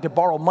had. I had to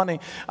borrow money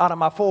out of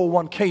my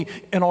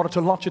 401k in order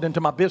to launch it into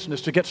my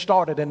business to get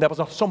started, and there was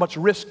so much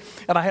risk,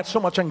 and I had so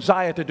much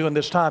anxiety during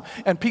this time,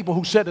 and people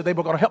who said that they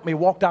were going to help me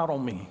walked out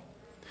on me.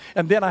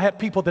 And then I had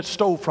people that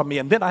stole from me,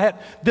 and then I had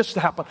this to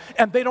happen.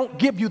 And they don't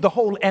give you the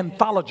whole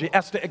anthology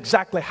as to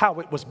exactly how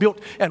it was built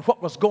and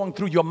what was going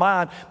through your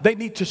mind. They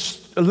need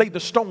to lay the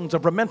stones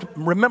of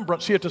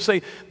remembrance here to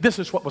say, this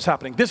is what was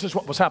happening, this is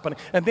what was happening.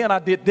 And then I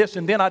did this,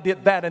 and then I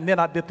did that, and then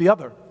I did the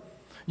other.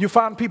 You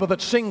find people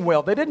that sing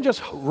well. They didn't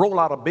just roll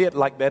out of bed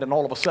like that and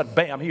all of a sudden,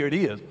 bam, here it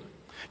is.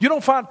 You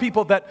don't find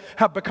people that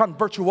have become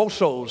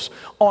virtuosos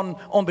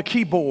on the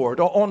keyboard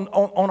or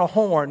on a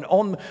horn,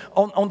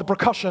 on the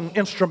percussion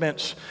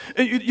instruments.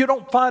 You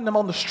don't find them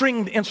on the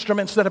stringed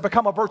instruments that have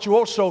become a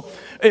virtuoso.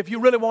 If you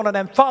really want an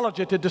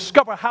anthology to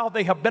discover how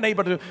they have been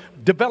able to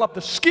develop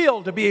the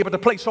skill to be able to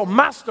play so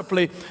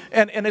masterfully,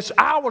 and it's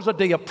hours a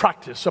day of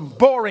practice, some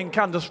boring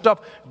kind of stuff,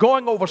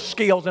 going over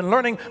scales and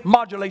learning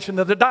modulation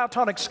of the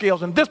diatonic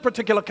scales and this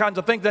particular kinds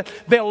of things, that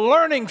they're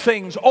learning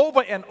things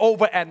over and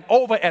over and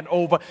over and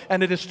over,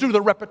 and it is through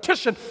the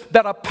repetition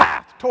that a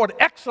path toward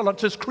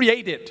excellence is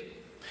created.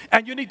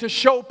 And you need to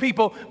show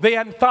people the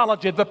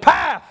anthology, the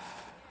path.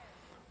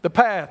 The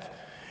path.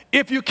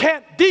 If you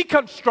can't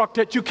deconstruct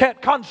it, you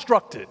can't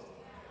construct it.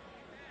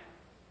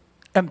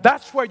 And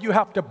that's where you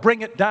have to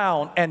bring it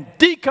down and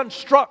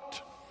deconstruct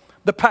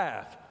the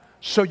path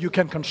so you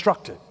can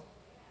construct it.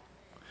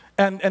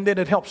 And then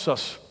it helps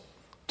us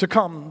to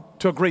come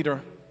to a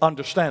greater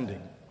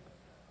understanding.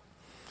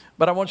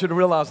 But I want you to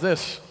realize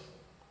this.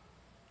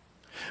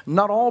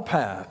 Not all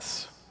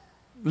paths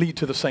lead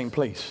to the same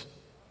place.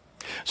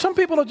 Some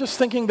people are just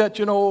thinking that,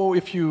 you know,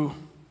 if you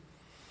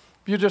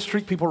just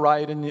treat people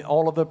right and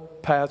all of the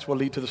paths will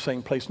lead to the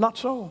same place. Not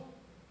so.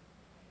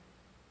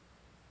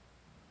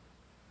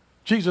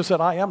 Jesus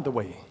said, I am the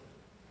way.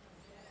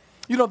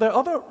 You know, there are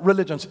other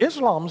religions.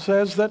 Islam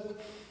says that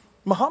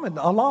Muhammad,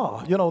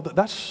 Allah, you know,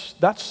 that's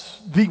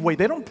the way.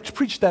 They don't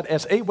preach that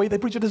as a way, they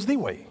preach it as the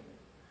way.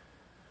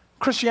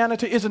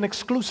 Christianity is an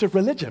exclusive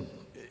religion.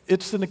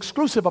 It's an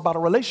exclusive about a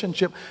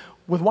relationship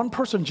with one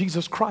person,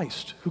 Jesus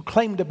Christ, who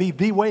claimed to be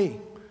the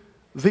way,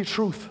 the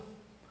truth,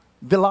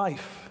 the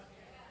life.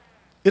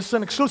 It's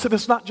an exclusive.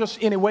 It's not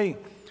just any way.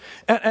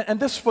 And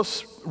this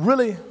was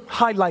really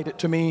highlighted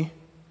to me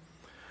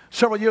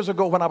several years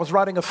ago when I was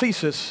writing a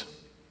thesis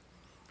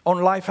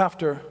on life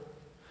after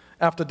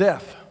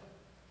death.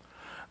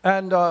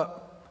 And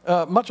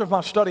much of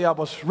my study, I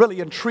was really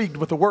intrigued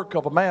with the work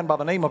of a man by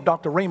the name of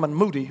Dr. Raymond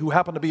Moody, who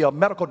happened to be a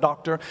medical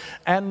doctor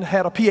and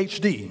had a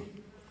PhD.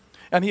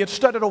 And he had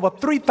studied over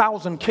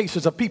 3,000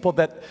 cases of people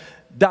that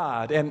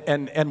died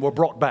and were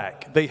brought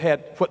back. They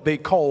had what they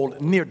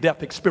called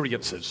near-death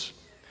experiences.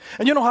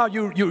 And you know how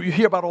you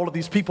hear about all of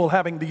these people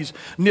having these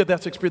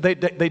near-death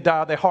experiences. They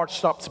die, their heart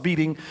stops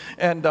beating,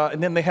 and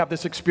then they have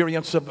this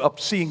experience of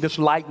seeing this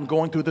light and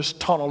going through this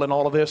tunnel and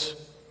all of this.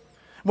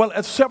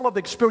 Well, several of the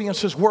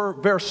experiences were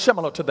very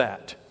similar to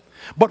that.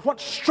 But what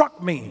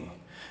struck me,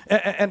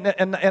 and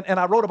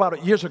I wrote about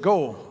it years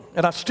ago,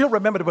 and I still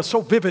remember it was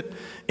so vivid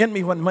in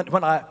me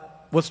when I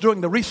was doing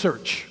the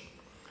research.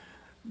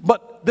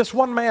 But this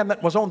one man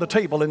that was on the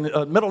table,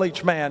 a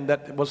middle-aged man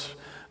that was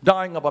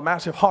dying of a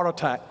massive heart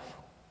attack,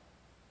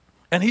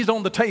 and he's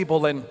on the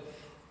table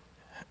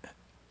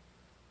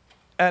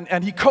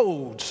and he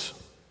codes,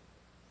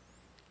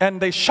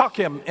 and they shock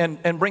him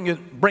and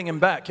bring him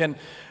back. And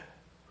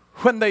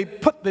when they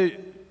put the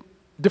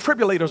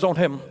defibrillators on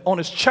him, on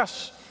his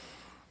chest,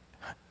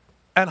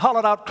 and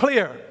hollered out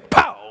clear,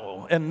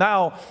 pow, and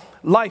now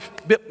life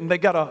bit and they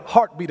got a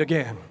heartbeat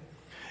again.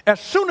 As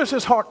soon as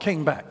his heart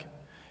came back,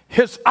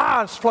 his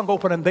eyes flung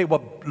open and they were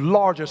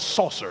large as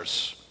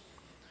saucers.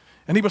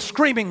 And he was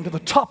screaming to the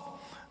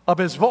top of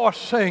his voice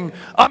saying,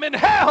 I'm in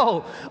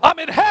hell,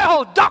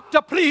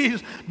 doctor,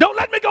 please, don't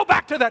let me go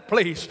back to that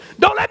place.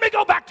 Don't let me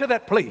go back to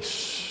that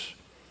place.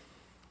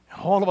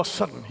 And all of a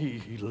sudden,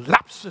 he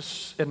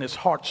lapses and his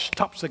heart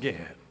stops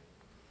again.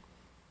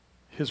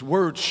 His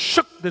words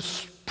shook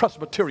this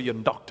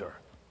Presbyterian doctor.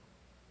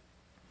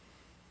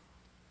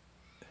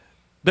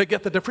 They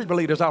get the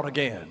defibrillators out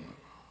again.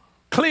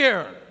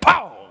 Clear,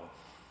 pow!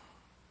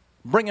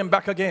 Bring him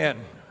back again.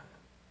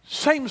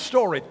 Same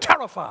story,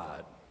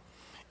 terrified.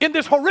 In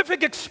this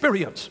horrific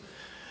experience,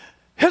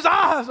 his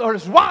eyes are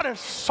as wide as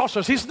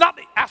saucers. He's not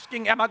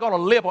asking, am I going to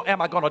live or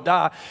am I going to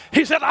die?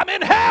 He said, I'm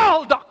in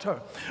hell,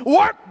 doctor.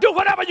 Work, do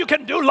whatever you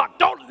can do.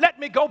 Don't let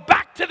me go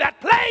back to that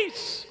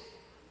place.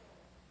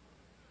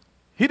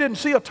 He didn't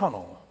see a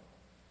tunnel.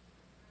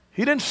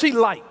 He didn't see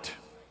light.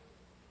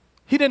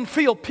 He didn't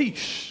feel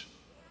peace.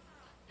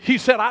 He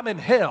said, I'm in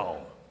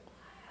hell.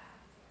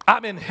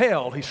 I'm in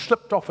hell. He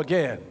slipped off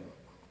again.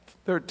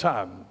 Third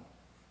time.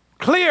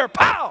 Clear,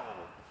 pow!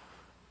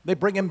 They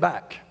bring him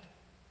back.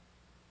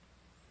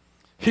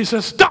 He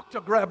says, doctor,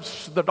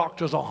 grabs the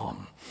doctor's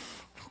arm.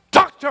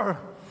 Doctor,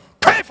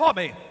 pray for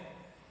me.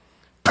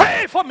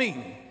 Pray for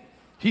me.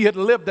 He had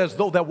lived as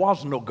though there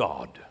was no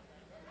God.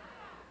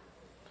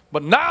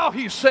 But now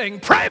he's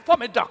saying, pray for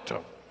me, doctor.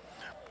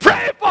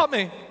 Pray for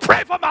me.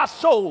 Pray for my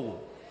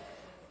soul.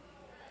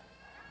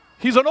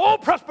 He's an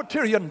old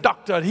Presbyterian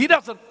doctor. He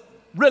doesn't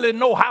really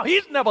know how.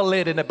 He's never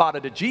led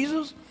anybody to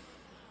Jesus.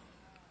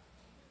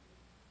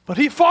 But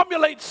he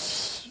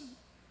formulates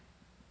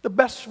the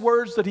best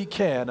words that he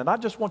can. And I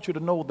just want you to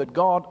know that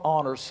God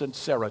honors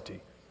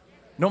sincerity,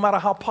 no matter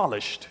how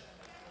polished,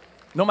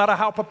 no matter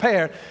how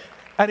prepared.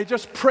 And he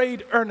just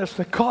prayed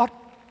earnestly, God,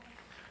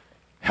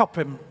 help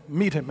him,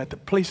 meet him at the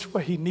place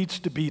where he needs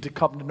to be to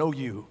come to know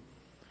you.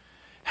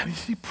 And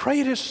he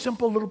prayed his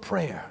simple little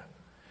prayer,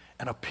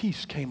 and a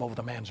peace came over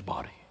the man's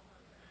body,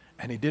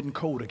 and he didn't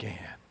code again.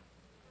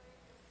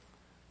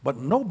 But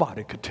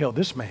nobody could tell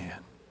this man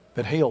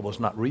that hell was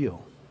not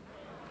real.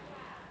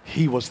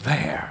 He was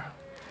there.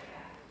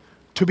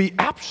 To be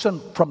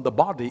absent from the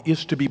body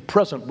is to be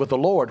present with the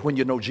Lord when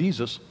you know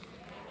Jesus.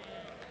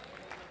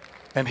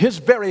 And his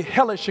very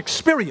hellish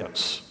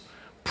experience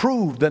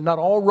proved that not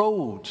all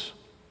roads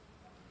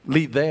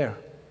lead there.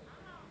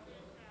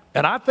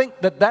 And I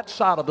think that that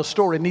side of the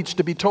story needs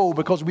to be told,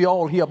 because we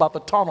all hear about the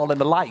tunnel and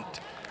the light.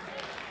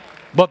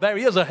 But there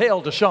is a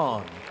hell to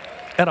shun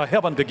and a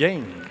heaven to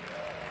gain.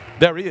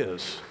 There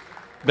is.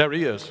 There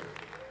is.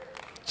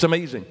 It's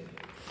amazing.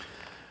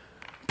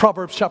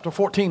 Proverbs chapter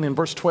 14 and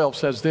verse 12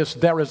 says this: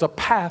 there is a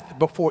path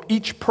before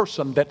each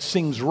person that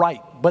seems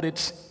right, but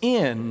it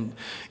ends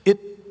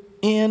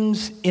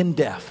in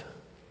death.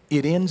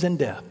 It ends in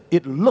death.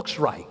 It looks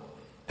right.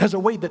 There's a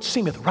way that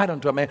seemeth right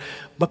unto a man,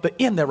 but the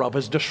end thereof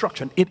is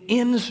destruction. It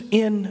ends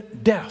in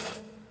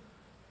death.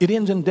 It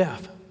ends in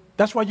death.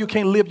 That's why you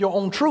can't live your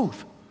own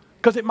truth,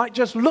 because it might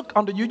just look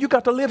unto you. You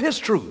got to live his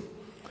truth.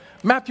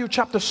 Matthew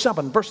chapter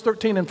 7, verse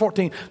 13 and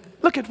 14.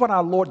 Look at what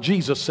our Lord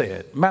Jesus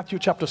said. Matthew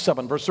chapter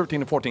 7, verse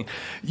 13 and 14.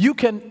 You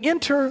can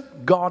enter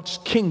God's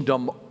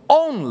kingdom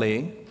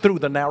only through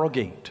the narrow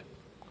gate.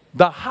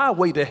 The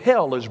highway to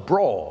hell is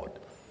broad,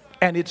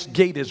 and its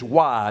gate is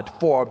wide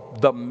for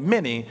the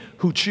many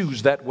who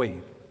choose that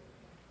way.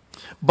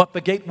 But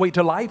the gateway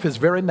to life is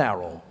very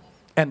narrow,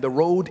 and the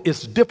road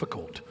is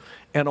difficult,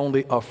 and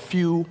only a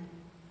few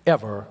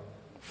ever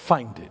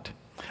find it.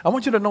 I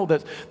want you to know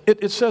that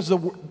it says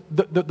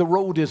the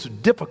road is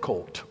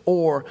difficult,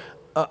 or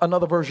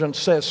another version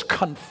says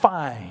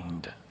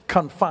confined.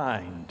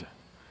 Confined.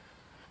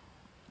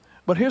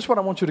 But here's what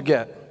I want you to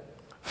get.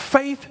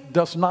 Faith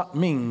does not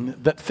mean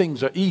that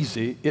things are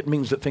easy. It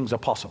means that things are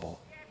possible.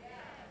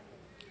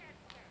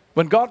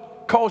 When God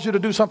calls you to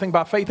do something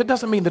by faith, it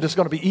doesn't mean that it's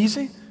going to be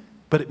easy,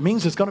 but it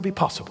means it's going to be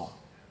possible.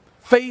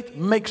 Faith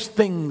makes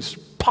things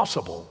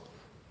possible,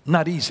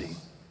 not easy.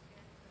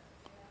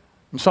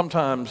 And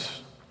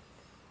sometimes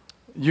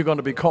you're going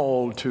to be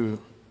called to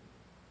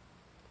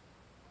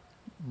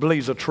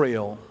blaze a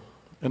trail,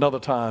 and other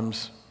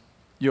times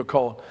you're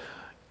called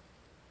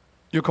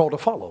to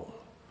follow.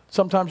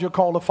 Sometimes you're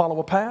called to follow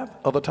a path,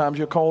 other times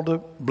you're called to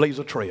blaze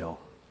a trail.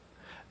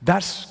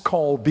 That's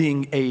called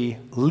being a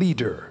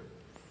leader.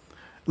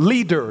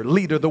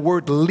 Leader, the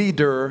word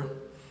leader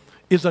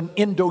is an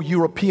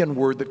Indo-European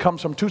word that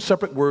comes from two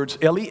separate words,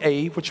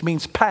 L-E-A, which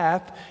means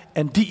path,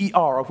 and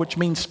D-E-R, which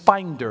means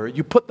finder.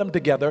 You put them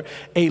together.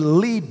 A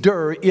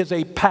leader is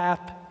a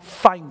path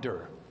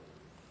finder.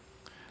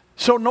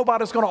 So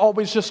nobody's going to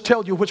always just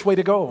tell you which way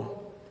to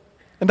go.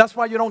 And that's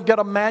why you don't get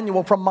a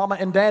manual from mama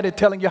and daddy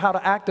telling you how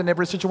to act in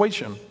every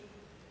situation.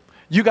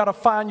 You got to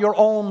find your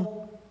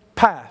own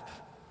path.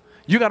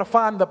 You got to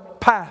find the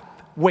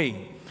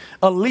pathway.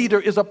 A leader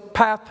is a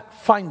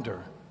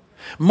pathfinder.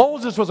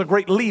 Moses was a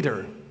great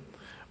leader,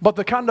 but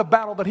the kind of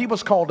battle that he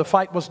was called to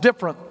fight was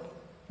different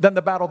than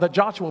the battle that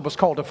Joshua was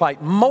called to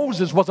fight.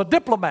 Moses was a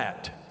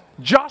diplomat.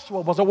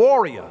 Joshua was a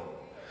warrior.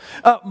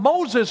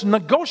 Moses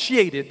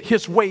negotiated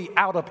his way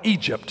out of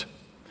Egypt,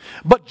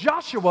 but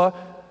Joshua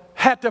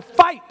had to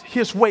fight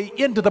his way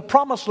into the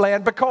promised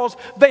land because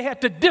they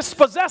had to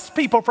dispossess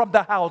people from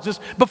the houses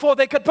before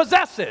they could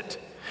possess it.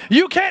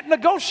 You can't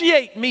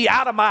negotiate me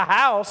out of my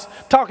house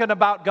talking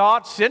about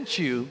God sent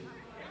you.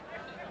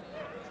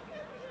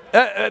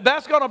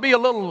 That's going to be a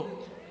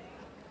little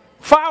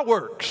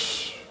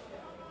fireworks.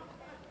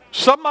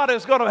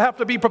 Somebody's going to have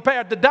to be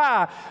prepared to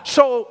die.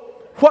 So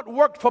what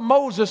worked for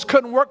Moses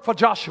couldn't work for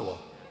Joshua.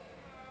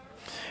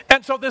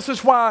 And so this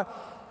is why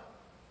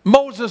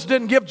Moses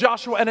didn't give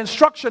Joshua an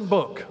instruction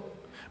book.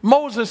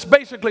 Moses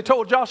basically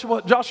told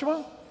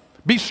Joshua,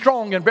 be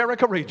strong and very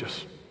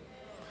courageous.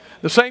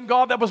 The same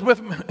God that was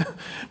with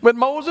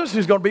Moses,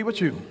 he's going to be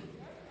with you.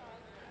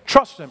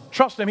 Trust him.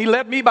 Trust him. He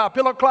led me by a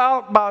pillar of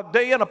cloud by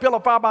day and a pillar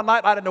of fire by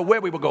night. I didn't know where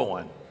we were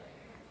going.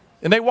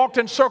 And they walked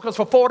in circles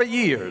for 40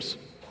 years.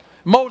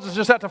 Moses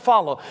just had to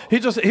follow. He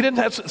didn't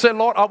have to say,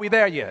 Lord, are we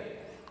there yet?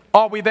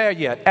 Are we there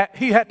yet?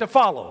 He had to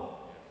follow.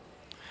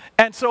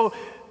 And so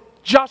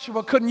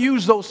Joshua couldn't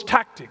use those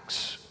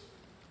tactics.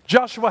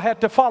 Joshua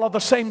had to follow the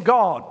same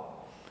God.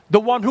 The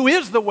one who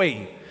is the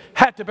way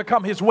had to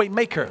become his way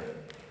maker.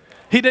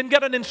 He didn't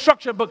get an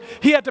instruction book.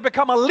 He had to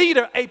become a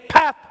leader, a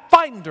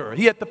pathfinder.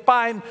 He had to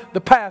find the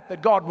path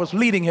that God was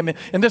leading him in.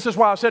 And this is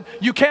why I said,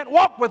 you can't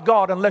walk with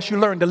God unless you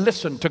learn to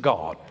listen to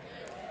God.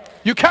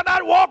 You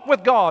cannot walk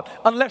with God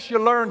unless you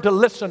learn to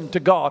listen to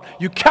God.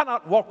 You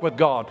cannot walk with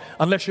God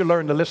unless you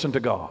learn to listen to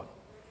God.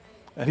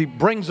 And he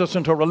brings us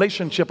into a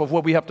relationship of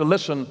where we have to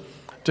listen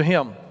to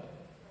him.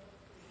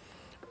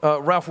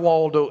 Ralph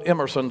Waldo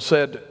Emerson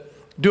said,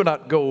 "Do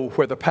not go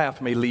where the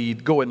path may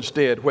lead. Go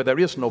instead where there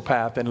is no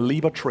path and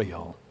leave a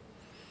trail."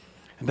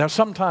 And there's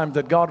sometimes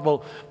that God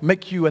will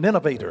make you an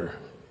innovator.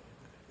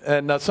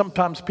 And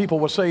sometimes people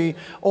will say,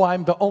 "Oh,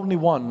 I'm the only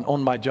one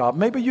on my job."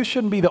 Maybe you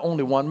shouldn't be the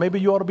only one. Maybe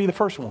you ought to be the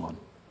first one.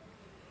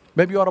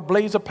 Maybe you ought to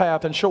blaze a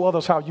path and show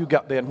others how you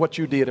got there and what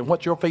you did and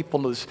what your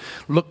faithfulness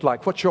looked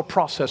like, what your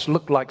process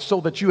looked like, so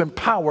that you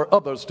empower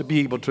others to be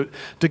able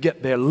to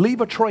get there.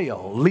 Leave a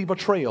trail, leave a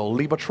trail,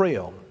 leave a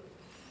trail.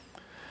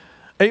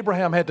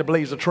 Abraham had to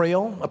blaze a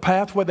trail, a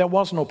path where there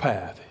was no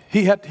path.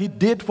 He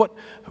did what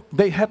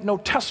they had no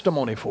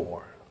testimony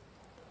for.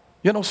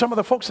 You know, some of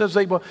the folks, as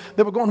they were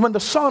going, when the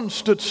sun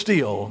stood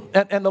still,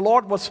 and the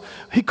Lord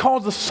he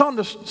caused the sun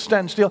to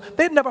stand still,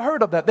 they'd never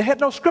heard of that. They had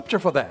no scripture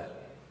for that.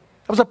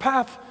 It was a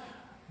path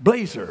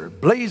blazer,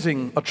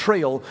 blazing a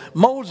trail.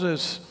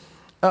 Moses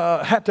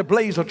had to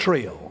blaze a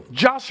trail.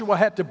 Joshua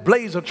had to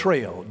blaze a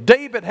trail.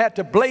 David had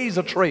to blaze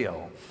a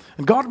trail.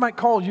 And God might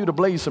call you to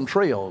blaze some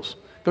trails,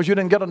 because you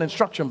didn't get an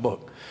instruction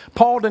book.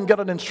 Paul didn't get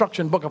an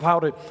instruction book of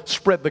how to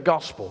spread the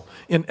gospel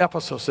in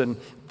Ephesus, in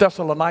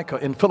Thessalonica,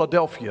 in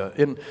Philadelphia,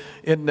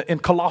 in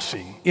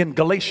Colossae, in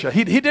Galatia.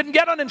 He didn't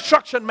get an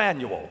instruction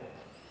manual.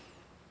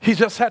 He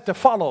just had to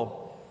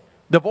follow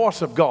the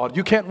voice of God.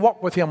 You can't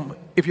walk with him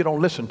if you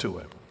don't listen to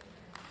him.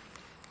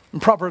 In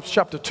Proverbs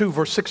chapter 2,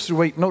 verse 6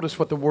 through 8, notice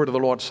what the word of the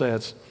Lord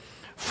says.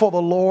 "For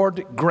the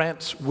Lord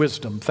grants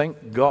wisdom."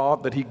 Thank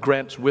God that he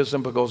grants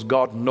wisdom, because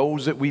God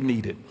knows that we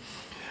need it.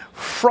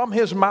 "From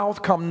his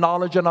mouth come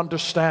knowledge and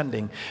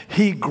understanding.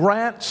 He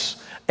grants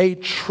a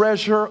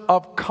treasure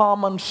of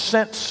common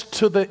sense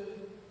to the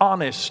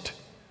honest."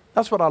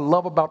 That's what I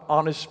love about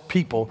honest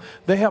people.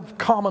 They have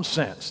common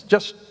sense,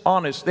 just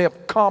honest. They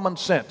have common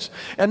sense.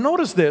 And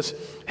notice this,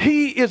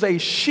 "He is a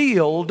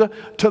shield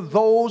to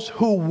those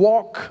who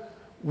walk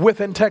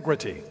with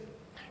integrity."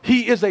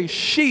 He is a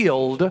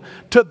shield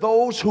to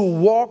those who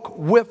walk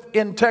with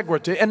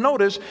integrity. And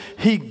notice,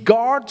 he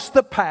guards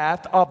the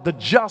path of the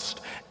just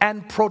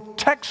and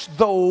protects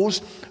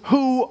those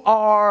who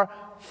are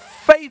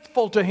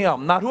faithful to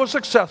him. Not who are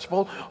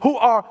successful, who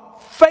are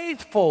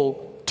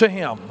faithful to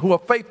him. Who are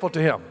faithful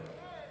to him.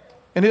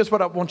 And here's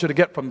what I want you to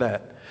get from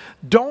that.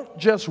 Don't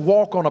just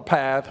walk on a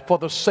path for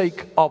the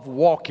sake of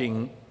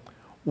walking.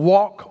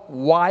 Walk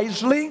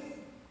wisely.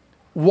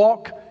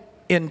 Walk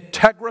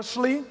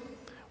integrously,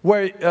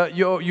 where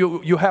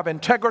you have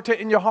integrity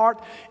in your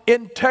heart.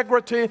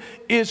 Integrity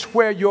is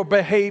where your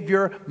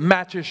behavior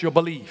matches your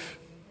belief.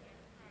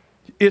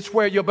 It's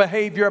where your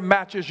behavior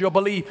matches your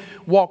belief.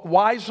 Walk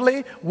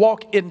wisely,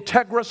 walk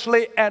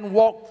integrously, and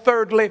walk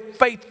thirdly,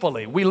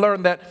 faithfully. We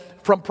learned that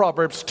from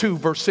Proverbs 2,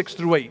 verse 6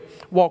 through 8.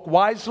 Walk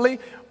wisely,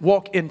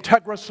 walk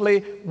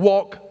integrously,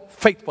 walk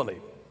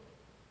faithfully.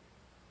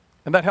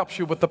 And that helps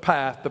you with the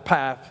path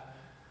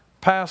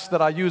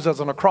that I use as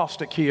an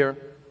acrostic here.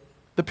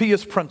 The P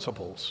is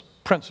principles.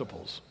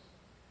 Principles.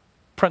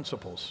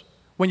 Principles.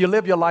 When you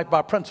live your life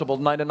by principles,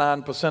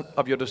 99%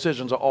 of your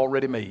decisions are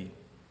already made.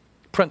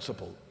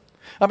 Principle.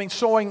 I mean,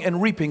 sowing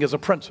and reaping is a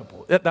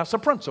principle. That's a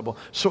principle.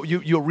 So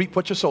you reap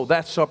what you sow.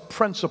 That's a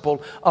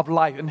principle of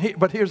life.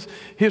 But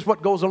here's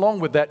what goes along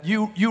with that.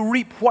 You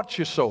reap what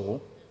you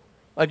sow.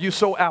 If you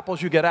sow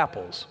apples, you get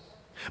apples.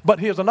 But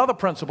here's another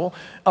principle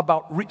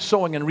about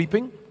sowing and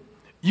reaping.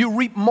 You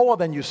reap more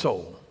than you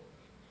sow.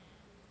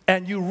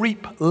 And you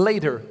reap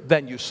later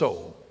than you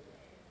sow.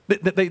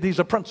 These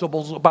are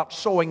principles about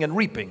sowing and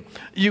reaping.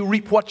 You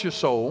reap what you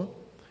sow.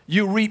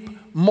 You reap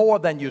more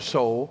than you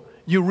sow.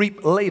 You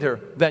reap later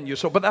than you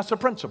sow. But that's a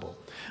principle.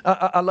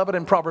 I love it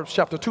in Proverbs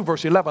chapter 2,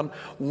 verse 11.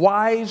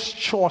 "Wise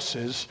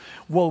choices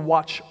will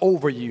watch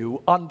over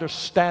you.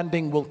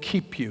 Understanding will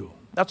keep you."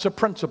 That's a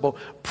principle.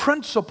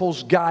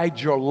 Principles guide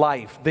your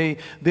life. They're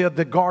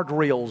the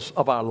guardrails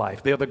of our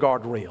life. They're the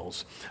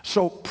guardrails.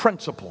 So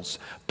principles.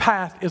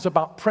 Path is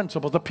about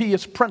principles. The P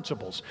is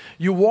principles.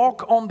 You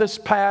walk on this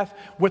path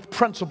with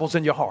principles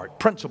in your heart.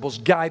 Principles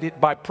guided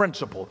by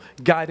principle.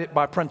 Guided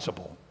by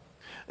principle.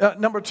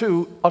 Number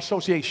 2,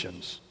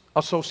 associations.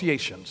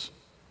 Associations.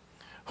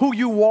 Who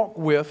you walk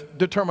with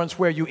determines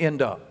where you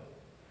end up.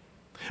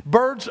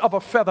 Birds of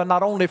a feather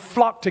not only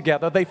flock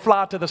together, they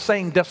fly to the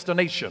same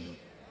destination.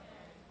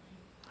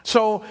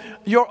 So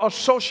your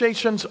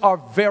associations are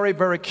very,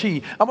 very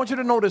key. I want you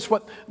to notice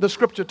what the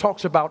scripture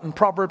talks about in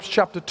Proverbs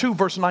chapter 2,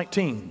 verse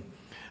 19.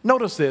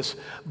 Notice this.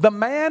 "The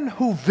man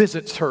who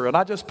visits her," and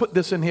I just put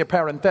this in here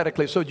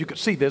parenthetically so you could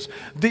see this,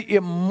 "the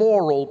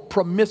immoral,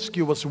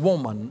 promiscuous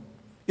woman,"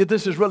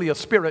 this is really a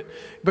spirit,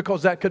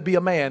 because that could be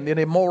a man, an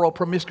immoral,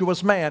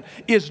 promiscuous man,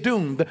 "is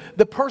doomed."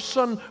 The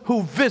person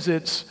who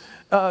visits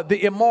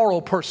the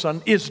immoral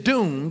person is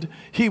doomed.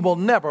 He will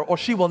never, or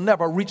she will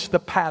never, reach the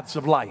paths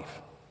of life.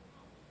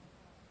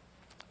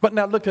 But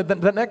now look at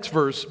the next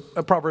verse,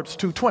 Proverbs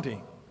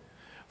 2:20.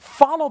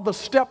 Follow the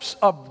steps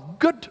of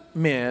good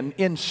men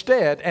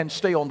instead and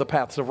stay on the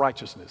paths of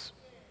righteousness.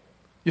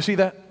 You see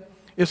that?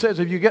 It says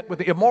if you get with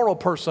the immoral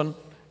person,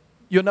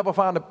 you'll never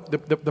find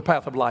the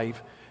path of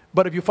life.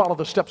 But if you follow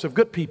the steps of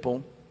good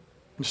people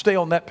and stay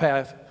on that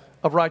path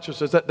of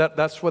righteousness,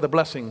 that's where the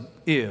blessing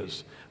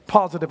is.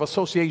 Positive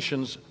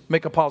associations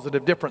make a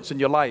positive difference in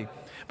your life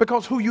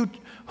because who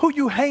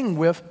you hang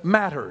with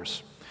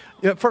matters.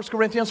 1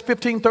 Corinthians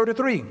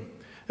 15:33.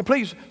 And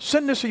please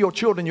send this to your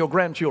children, your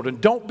grandchildren.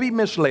 Don't be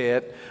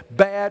misled.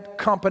 Bad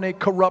company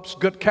corrupts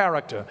good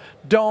character.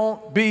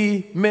 Don't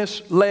be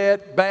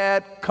misled.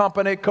 Bad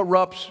company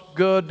corrupts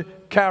good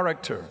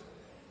character.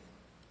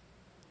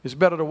 It's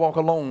better to walk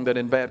alone than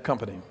in bad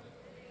company.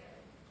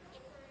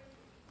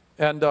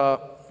 And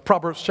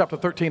Proverbs chapter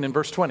 13 and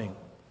verse 20.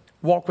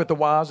 Walk with the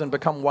wise and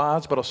become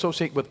wise, but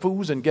associate with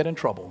fools and get in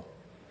trouble.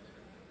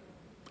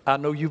 I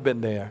know you've been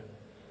there.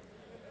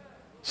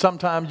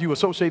 Sometimes you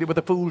associated with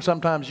the fool,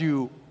 sometimes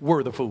you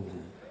were the fool.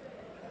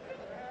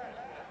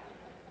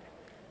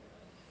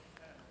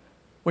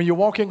 When you're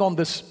walking on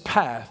this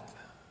path,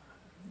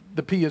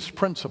 the P is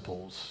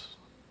principles,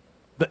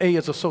 the A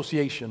is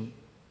association,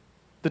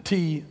 the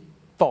T,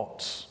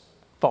 thoughts.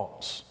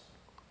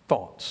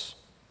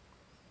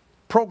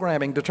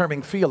 Programming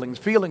determines feelings,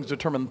 feelings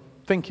determine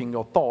thinking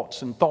or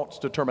thoughts, and thoughts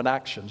determine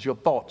actions. Your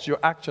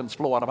actions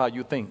flow out of how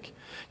you think.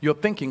 Your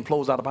thinking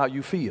flows out of how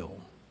you feel.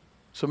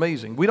 It's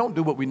amazing. We don't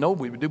do what we know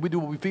we do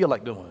what we feel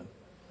like doing.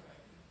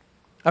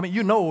 I mean,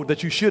 you know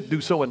that you should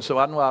do so and so.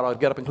 I know I ought to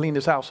get up and clean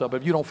this house up.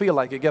 But if you don't feel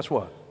like it, guess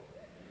what?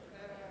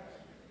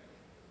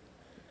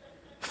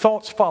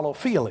 Thoughts follow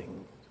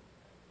feeling.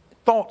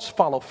 Thoughts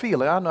follow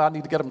feeling. I know I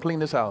need to get up and clean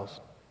this house,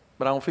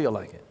 but I don't feel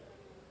like it.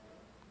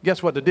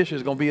 Guess what? The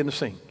dishes are going to be in the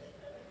sink.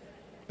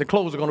 The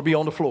clothes are going to be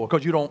on the floor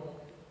because you don't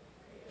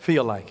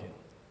feel like it.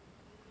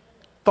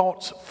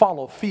 Thoughts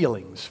follow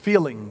feelings.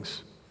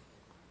 Feelings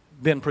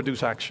then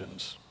produce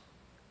actions.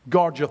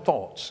 Guard your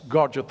thoughts,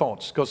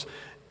 because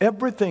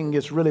everything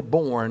is really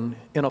born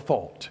in a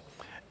thought.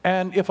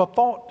 And if a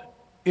thought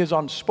is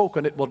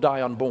unspoken, it will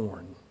die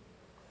unborn.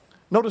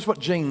 Notice what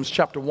James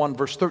chapter 1,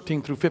 verse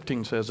 13 through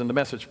 15 says in the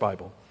Message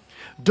Bible.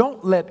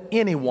 Don't let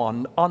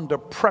anyone under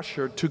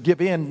pressure to give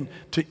in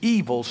to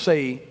evil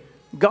say,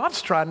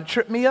 God's trying to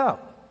trip me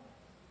up.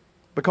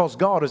 Because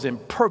God is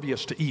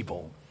impervious to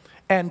evil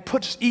and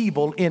puts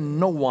evil in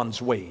no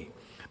one's way.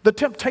 The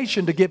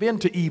temptation to give in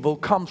to evil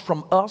comes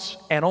from us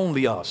and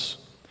only us.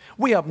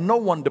 We have no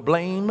one to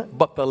blame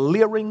but the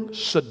leering,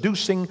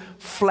 seducing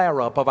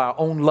flare-up of our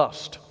own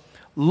lust.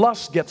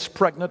 Lust gets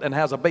pregnant and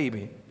has a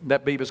baby.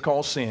 That baby is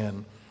called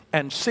sin.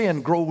 And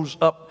sin grows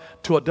up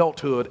to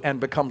adulthood and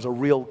becomes a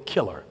real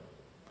killer.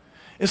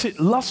 You see,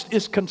 lust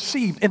is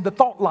conceived in the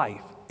thought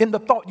life. In the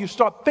thought, you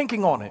start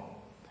thinking on it.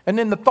 And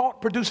then the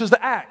thought produces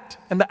the act.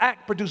 And the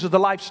act produces the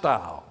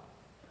lifestyle.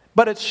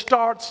 But it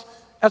starts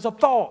as a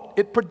thought.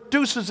 It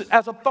produces it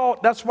as a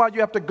thought. That's why you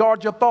have to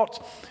guard your thoughts.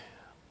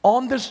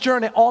 On this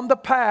journey, on the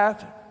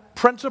path,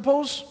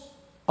 principles,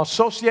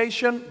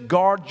 association,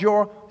 guard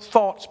your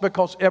thoughts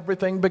because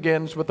everything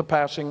begins with the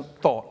passing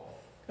thought.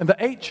 And the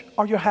H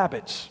are your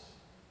habits.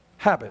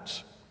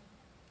 Habits.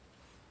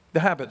 The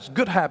habits.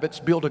 Good habits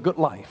build a good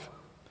life.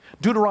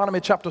 Deuteronomy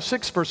chapter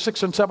 6, verse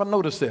 6 and 7,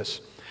 notice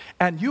this.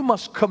 And you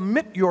must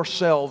commit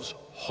yourselves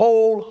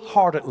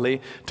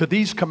wholeheartedly to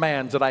these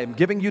commands that I am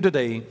giving you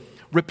today.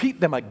 Repeat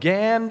them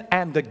again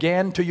and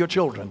again to your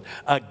children.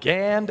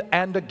 Again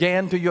and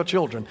again to your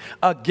children.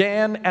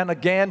 Again and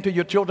again to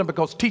your children,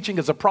 because teaching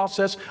is a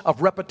process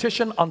of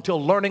repetition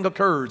until learning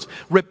occurs.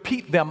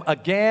 Repeat them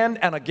again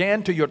and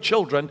again to your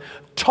children.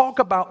 Talk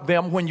about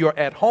them when you're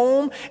at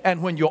home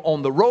and when you're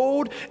on the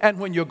road and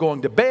when you're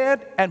going to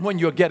bed and when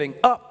you're getting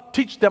up.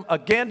 Teach them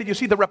again. Did you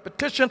see the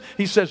repetition?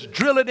 He says,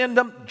 drill it in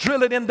them,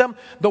 drill it in them.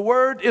 The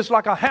word is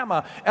like a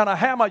hammer, and a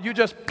hammer, you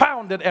just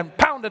pound it and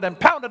pound it and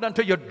pound it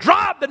until you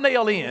drive the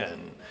nail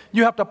in.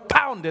 You have to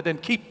pound it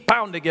and keep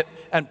pounding it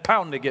and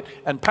pounding it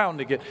and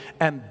pounding it.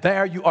 And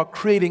there you are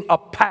creating a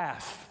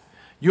path.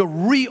 You're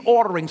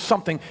reordering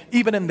something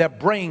even in their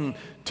brain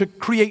to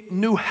create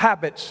new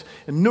habits.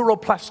 And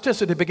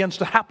neuroplasticity begins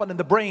to happen in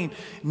the brain.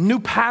 New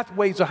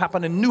pathways are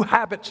happening. New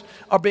habits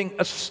are being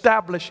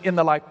established in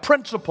the life.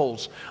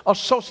 Principles,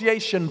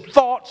 association,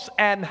 thoughts,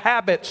 and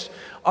habits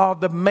are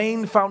the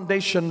main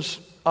foundations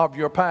of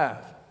your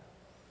path.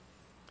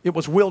 It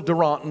was Will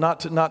Durant,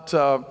 not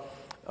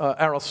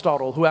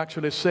Aristotle, who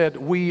actually said,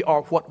 we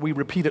are what we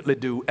repeatedly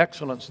do.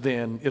 Excellence,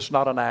 then, is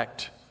not an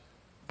act,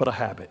 but a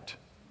habit.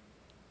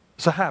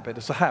 It's a habit.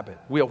 It's a habit.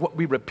 We are what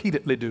we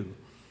repeatedly do.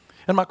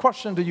 And my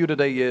question to you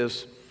today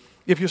is,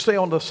 if you stay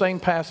on the same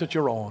path that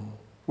you're on,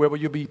 where will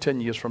you be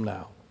 10 years from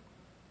now?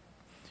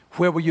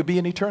 Where will you be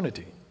in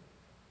eternity?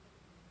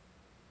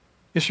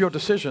 It's your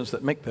decisions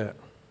that make that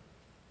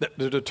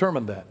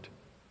determine that.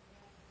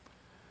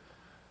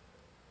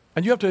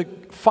 And you have to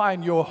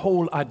find your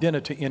whole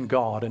identity in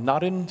God and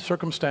not in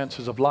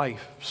circumstances of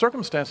life.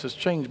 Circumstances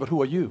change, but who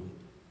are you?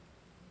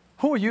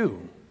 Who are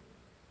you?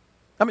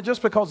 I mean,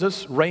 just because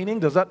it's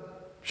raining,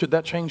 should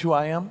that change who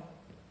I am?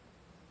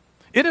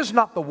 It is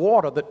not the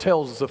water that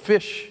tells the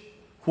fish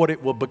what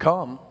it will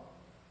become.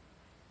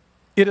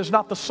 It is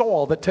not the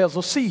soil that tells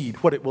the seed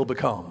what it will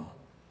become.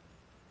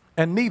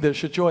 And neither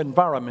should your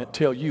environment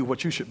tell you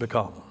what you should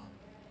become.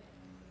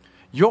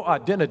 Your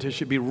identity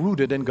should be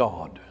rooted in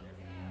God.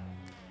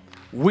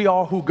 We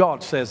are who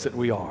God says that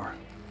we are.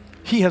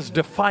 He has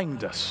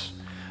defined us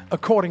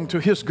according to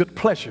His good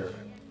pleasure.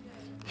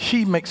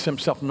 He makes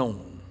Himself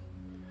known.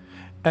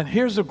 And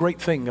here's the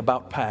great thing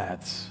about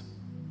paths.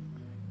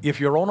 If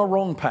you're on a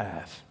wrong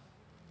path,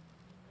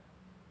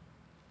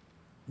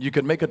 you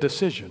can make a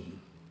decision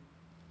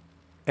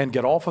and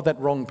get off of that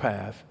wrong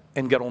path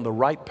and get on the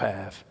right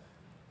path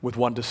with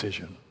one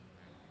decision.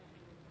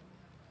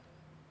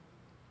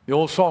 The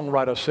old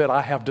songwriter said,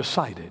 I have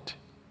decided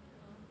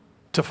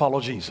to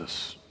follow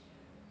Jesus.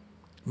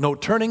 No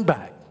turning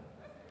back.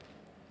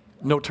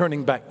 No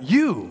turning back.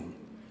 You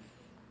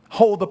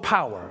hold the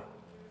power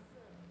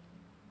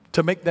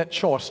to make that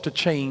choice to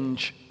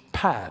change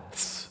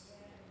paths.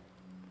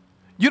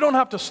 You don't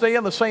have to stay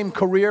in the same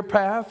career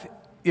path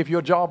if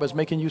your job is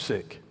making you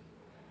sick.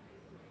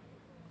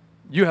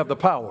 You have the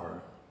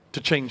power to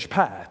change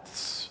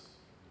paths.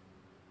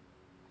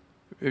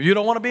 If you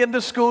don't want to be in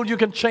this school, you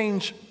can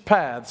change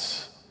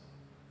paths.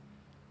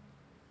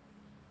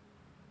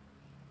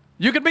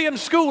 You can be in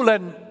school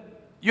and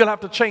you'll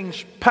have to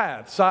change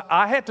paths.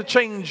 I had to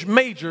change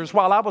majors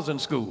while I was in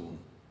school.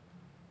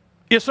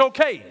 It's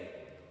okay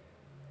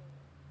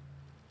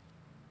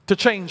to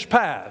change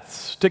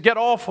paths, to get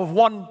off of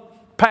one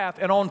path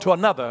and onto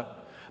another.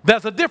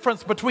 There's a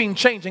difference between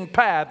changing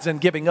paths and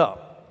giving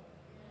up.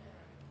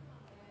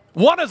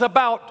 One is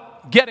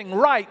about getting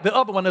right, the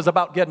other one is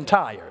about getting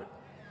tired,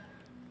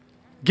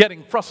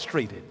 getting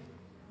frustrated.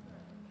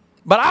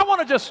 But I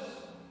want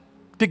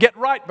to get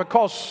right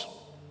because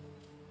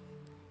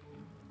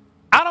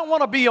I don't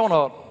want to be on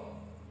a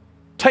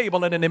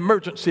table in an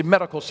emergency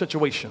medical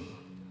situation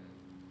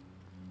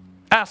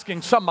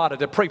asking somebody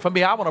to pray for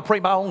me. I want to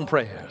pray my own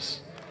prayers.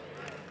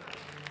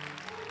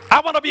 I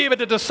want to be able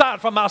to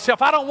decide for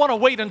myself. I don't want to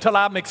wait until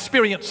I'm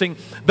experiencing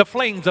the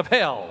flames of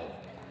hell.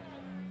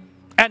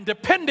 And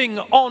depending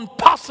on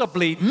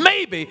possibly,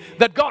 maybe,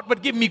 that God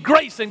would give me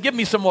grace and give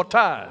me some more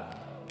time.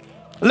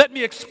 Let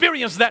me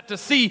experience that to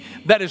see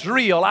that is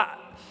real.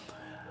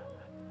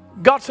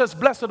 God says,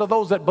 blessed are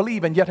those that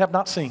believe and yet have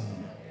not seen.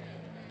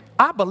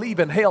 I believe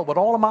in hell with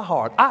all of my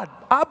heart.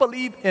 I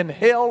believe in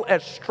hell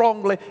as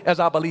strongly as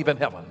I believe in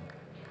heaven.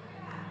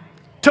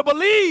 To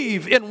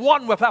believe in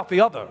one without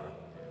the other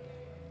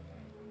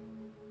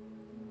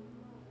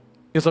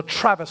is a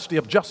travesty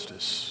of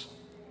justice.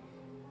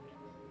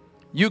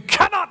 You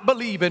cannot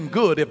believe in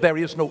good if there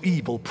is no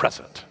evil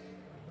present.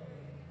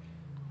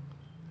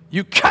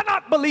 You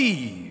cannot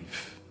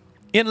believe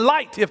in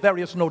light if there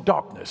is no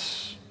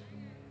darkness.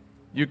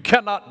 You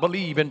cannot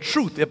believe in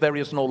truth if there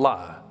is no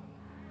lie.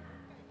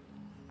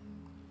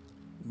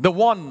 The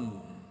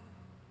one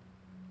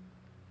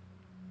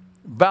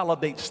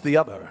validates the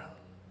other.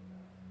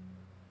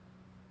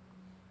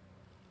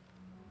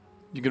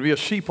 You can be a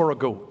sheep or a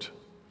goat,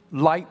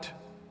 light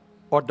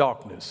or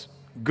darkness,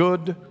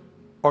 good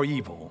or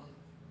evil.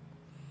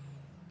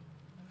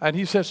 And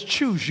He says,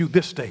 choose you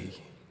this day.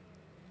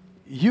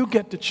 You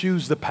get to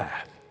choose the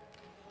path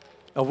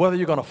of whether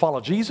you're going to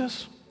follow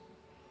Jesus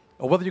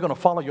or whether you're going to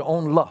follow your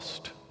own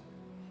lust.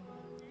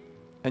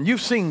 And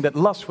you've seen that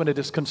lust, when it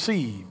is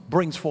conceived,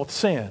 brings forth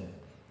sin,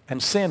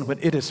 and sin, when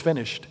it is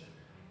finished,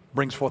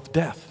 brings forth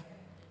death.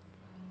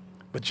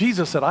 But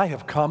Jesus said, I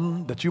have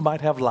come that you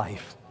might have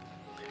life,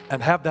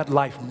 and have that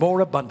life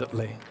more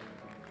abundantly.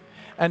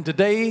 And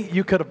today,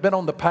 you could have been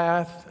on the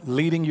path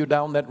leading you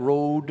down that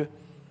road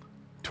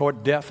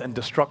toward death and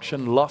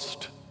destruction,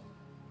 lust,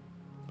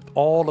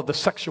 all of the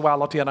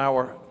sexuality in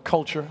our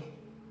culture,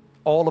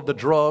 all of the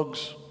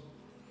drugs,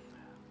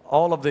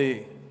 all of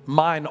the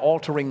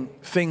mind-altering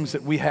things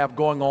that we have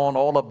going on,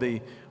 all of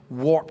the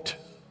warped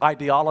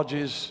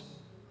ideologies,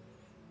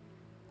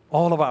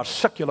 all of our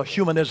secular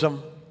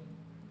humanism.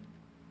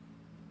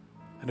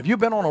 And if you've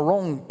been on a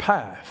wrong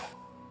path,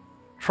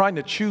 trying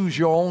to choose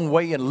your own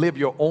way and live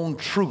your own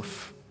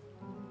truth,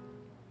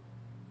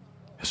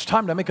 it's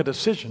time to make a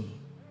decision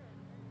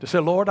to say,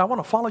 Lord, I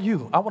want to follow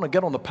you. I want to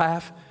get on the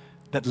path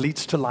that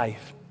leads to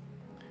life,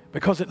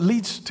 because it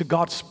leads to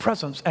God's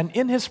presence, and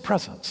in His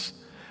presence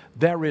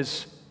there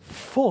is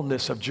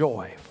fullness of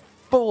joy.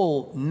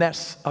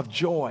 Fullness of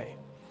joy.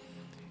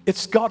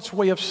 It's God's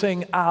way of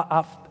saying,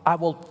 I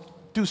will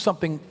do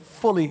something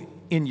fully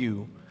in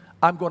you.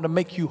 I'm going to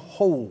make you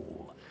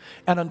whole.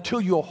 And until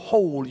you're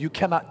whole, you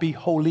cannot be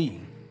holy.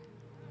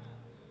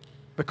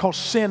 Because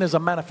sin is a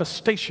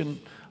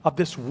manifestation of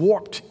this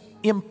warped,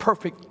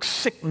 imperfect,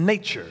 sick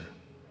nature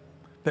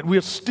that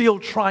we're still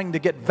trying to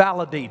get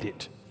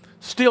validated,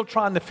 still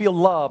trying to feel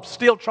loved,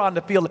 still trying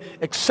to feel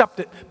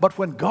accepted. But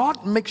when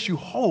God makes you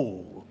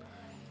whole,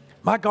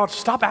 my God,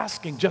 stop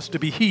asking just to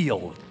be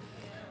healed.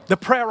 The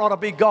prayer ought to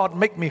be, God,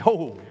 make me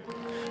whole.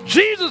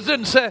 Jesus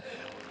didn't say,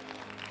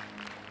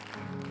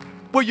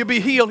 will you be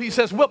healed? He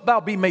says, wilt thou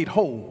be made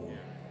whole?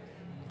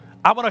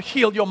 I want to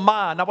heal your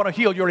mind. I want to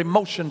heal your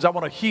emotions. I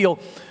want to heal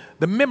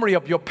the memory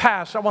of your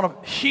past. I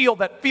want to heal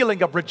that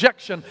feeling of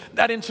rejection,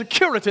 that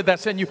insecurity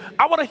that's in you.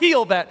 I want to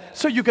heal that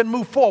so you can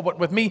move forward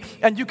with me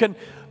and you can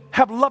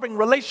have loving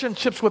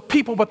relationships with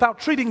people without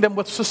treating them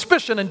with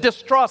suspicion and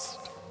distrust.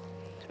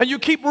 And you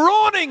keep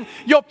ruining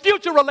your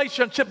future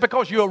relationship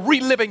because you're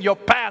reliving your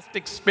past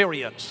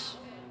experience.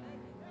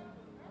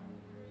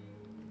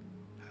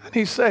 And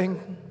he's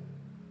saying,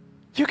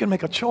 you can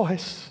make a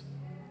choice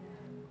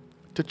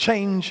to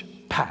change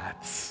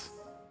paths.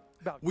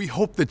 We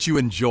hope that you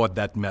enjoyed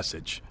that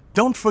message.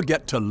 Don't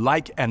forget to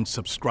like and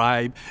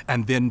subscribe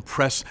and then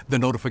press the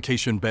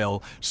notification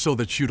bell so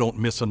that you don't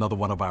miss another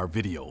one of our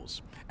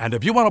videos. And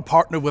if you want to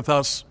partner with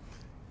us,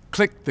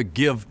 click the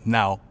Give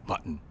Now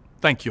button.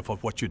 Thank you for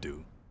what you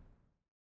do.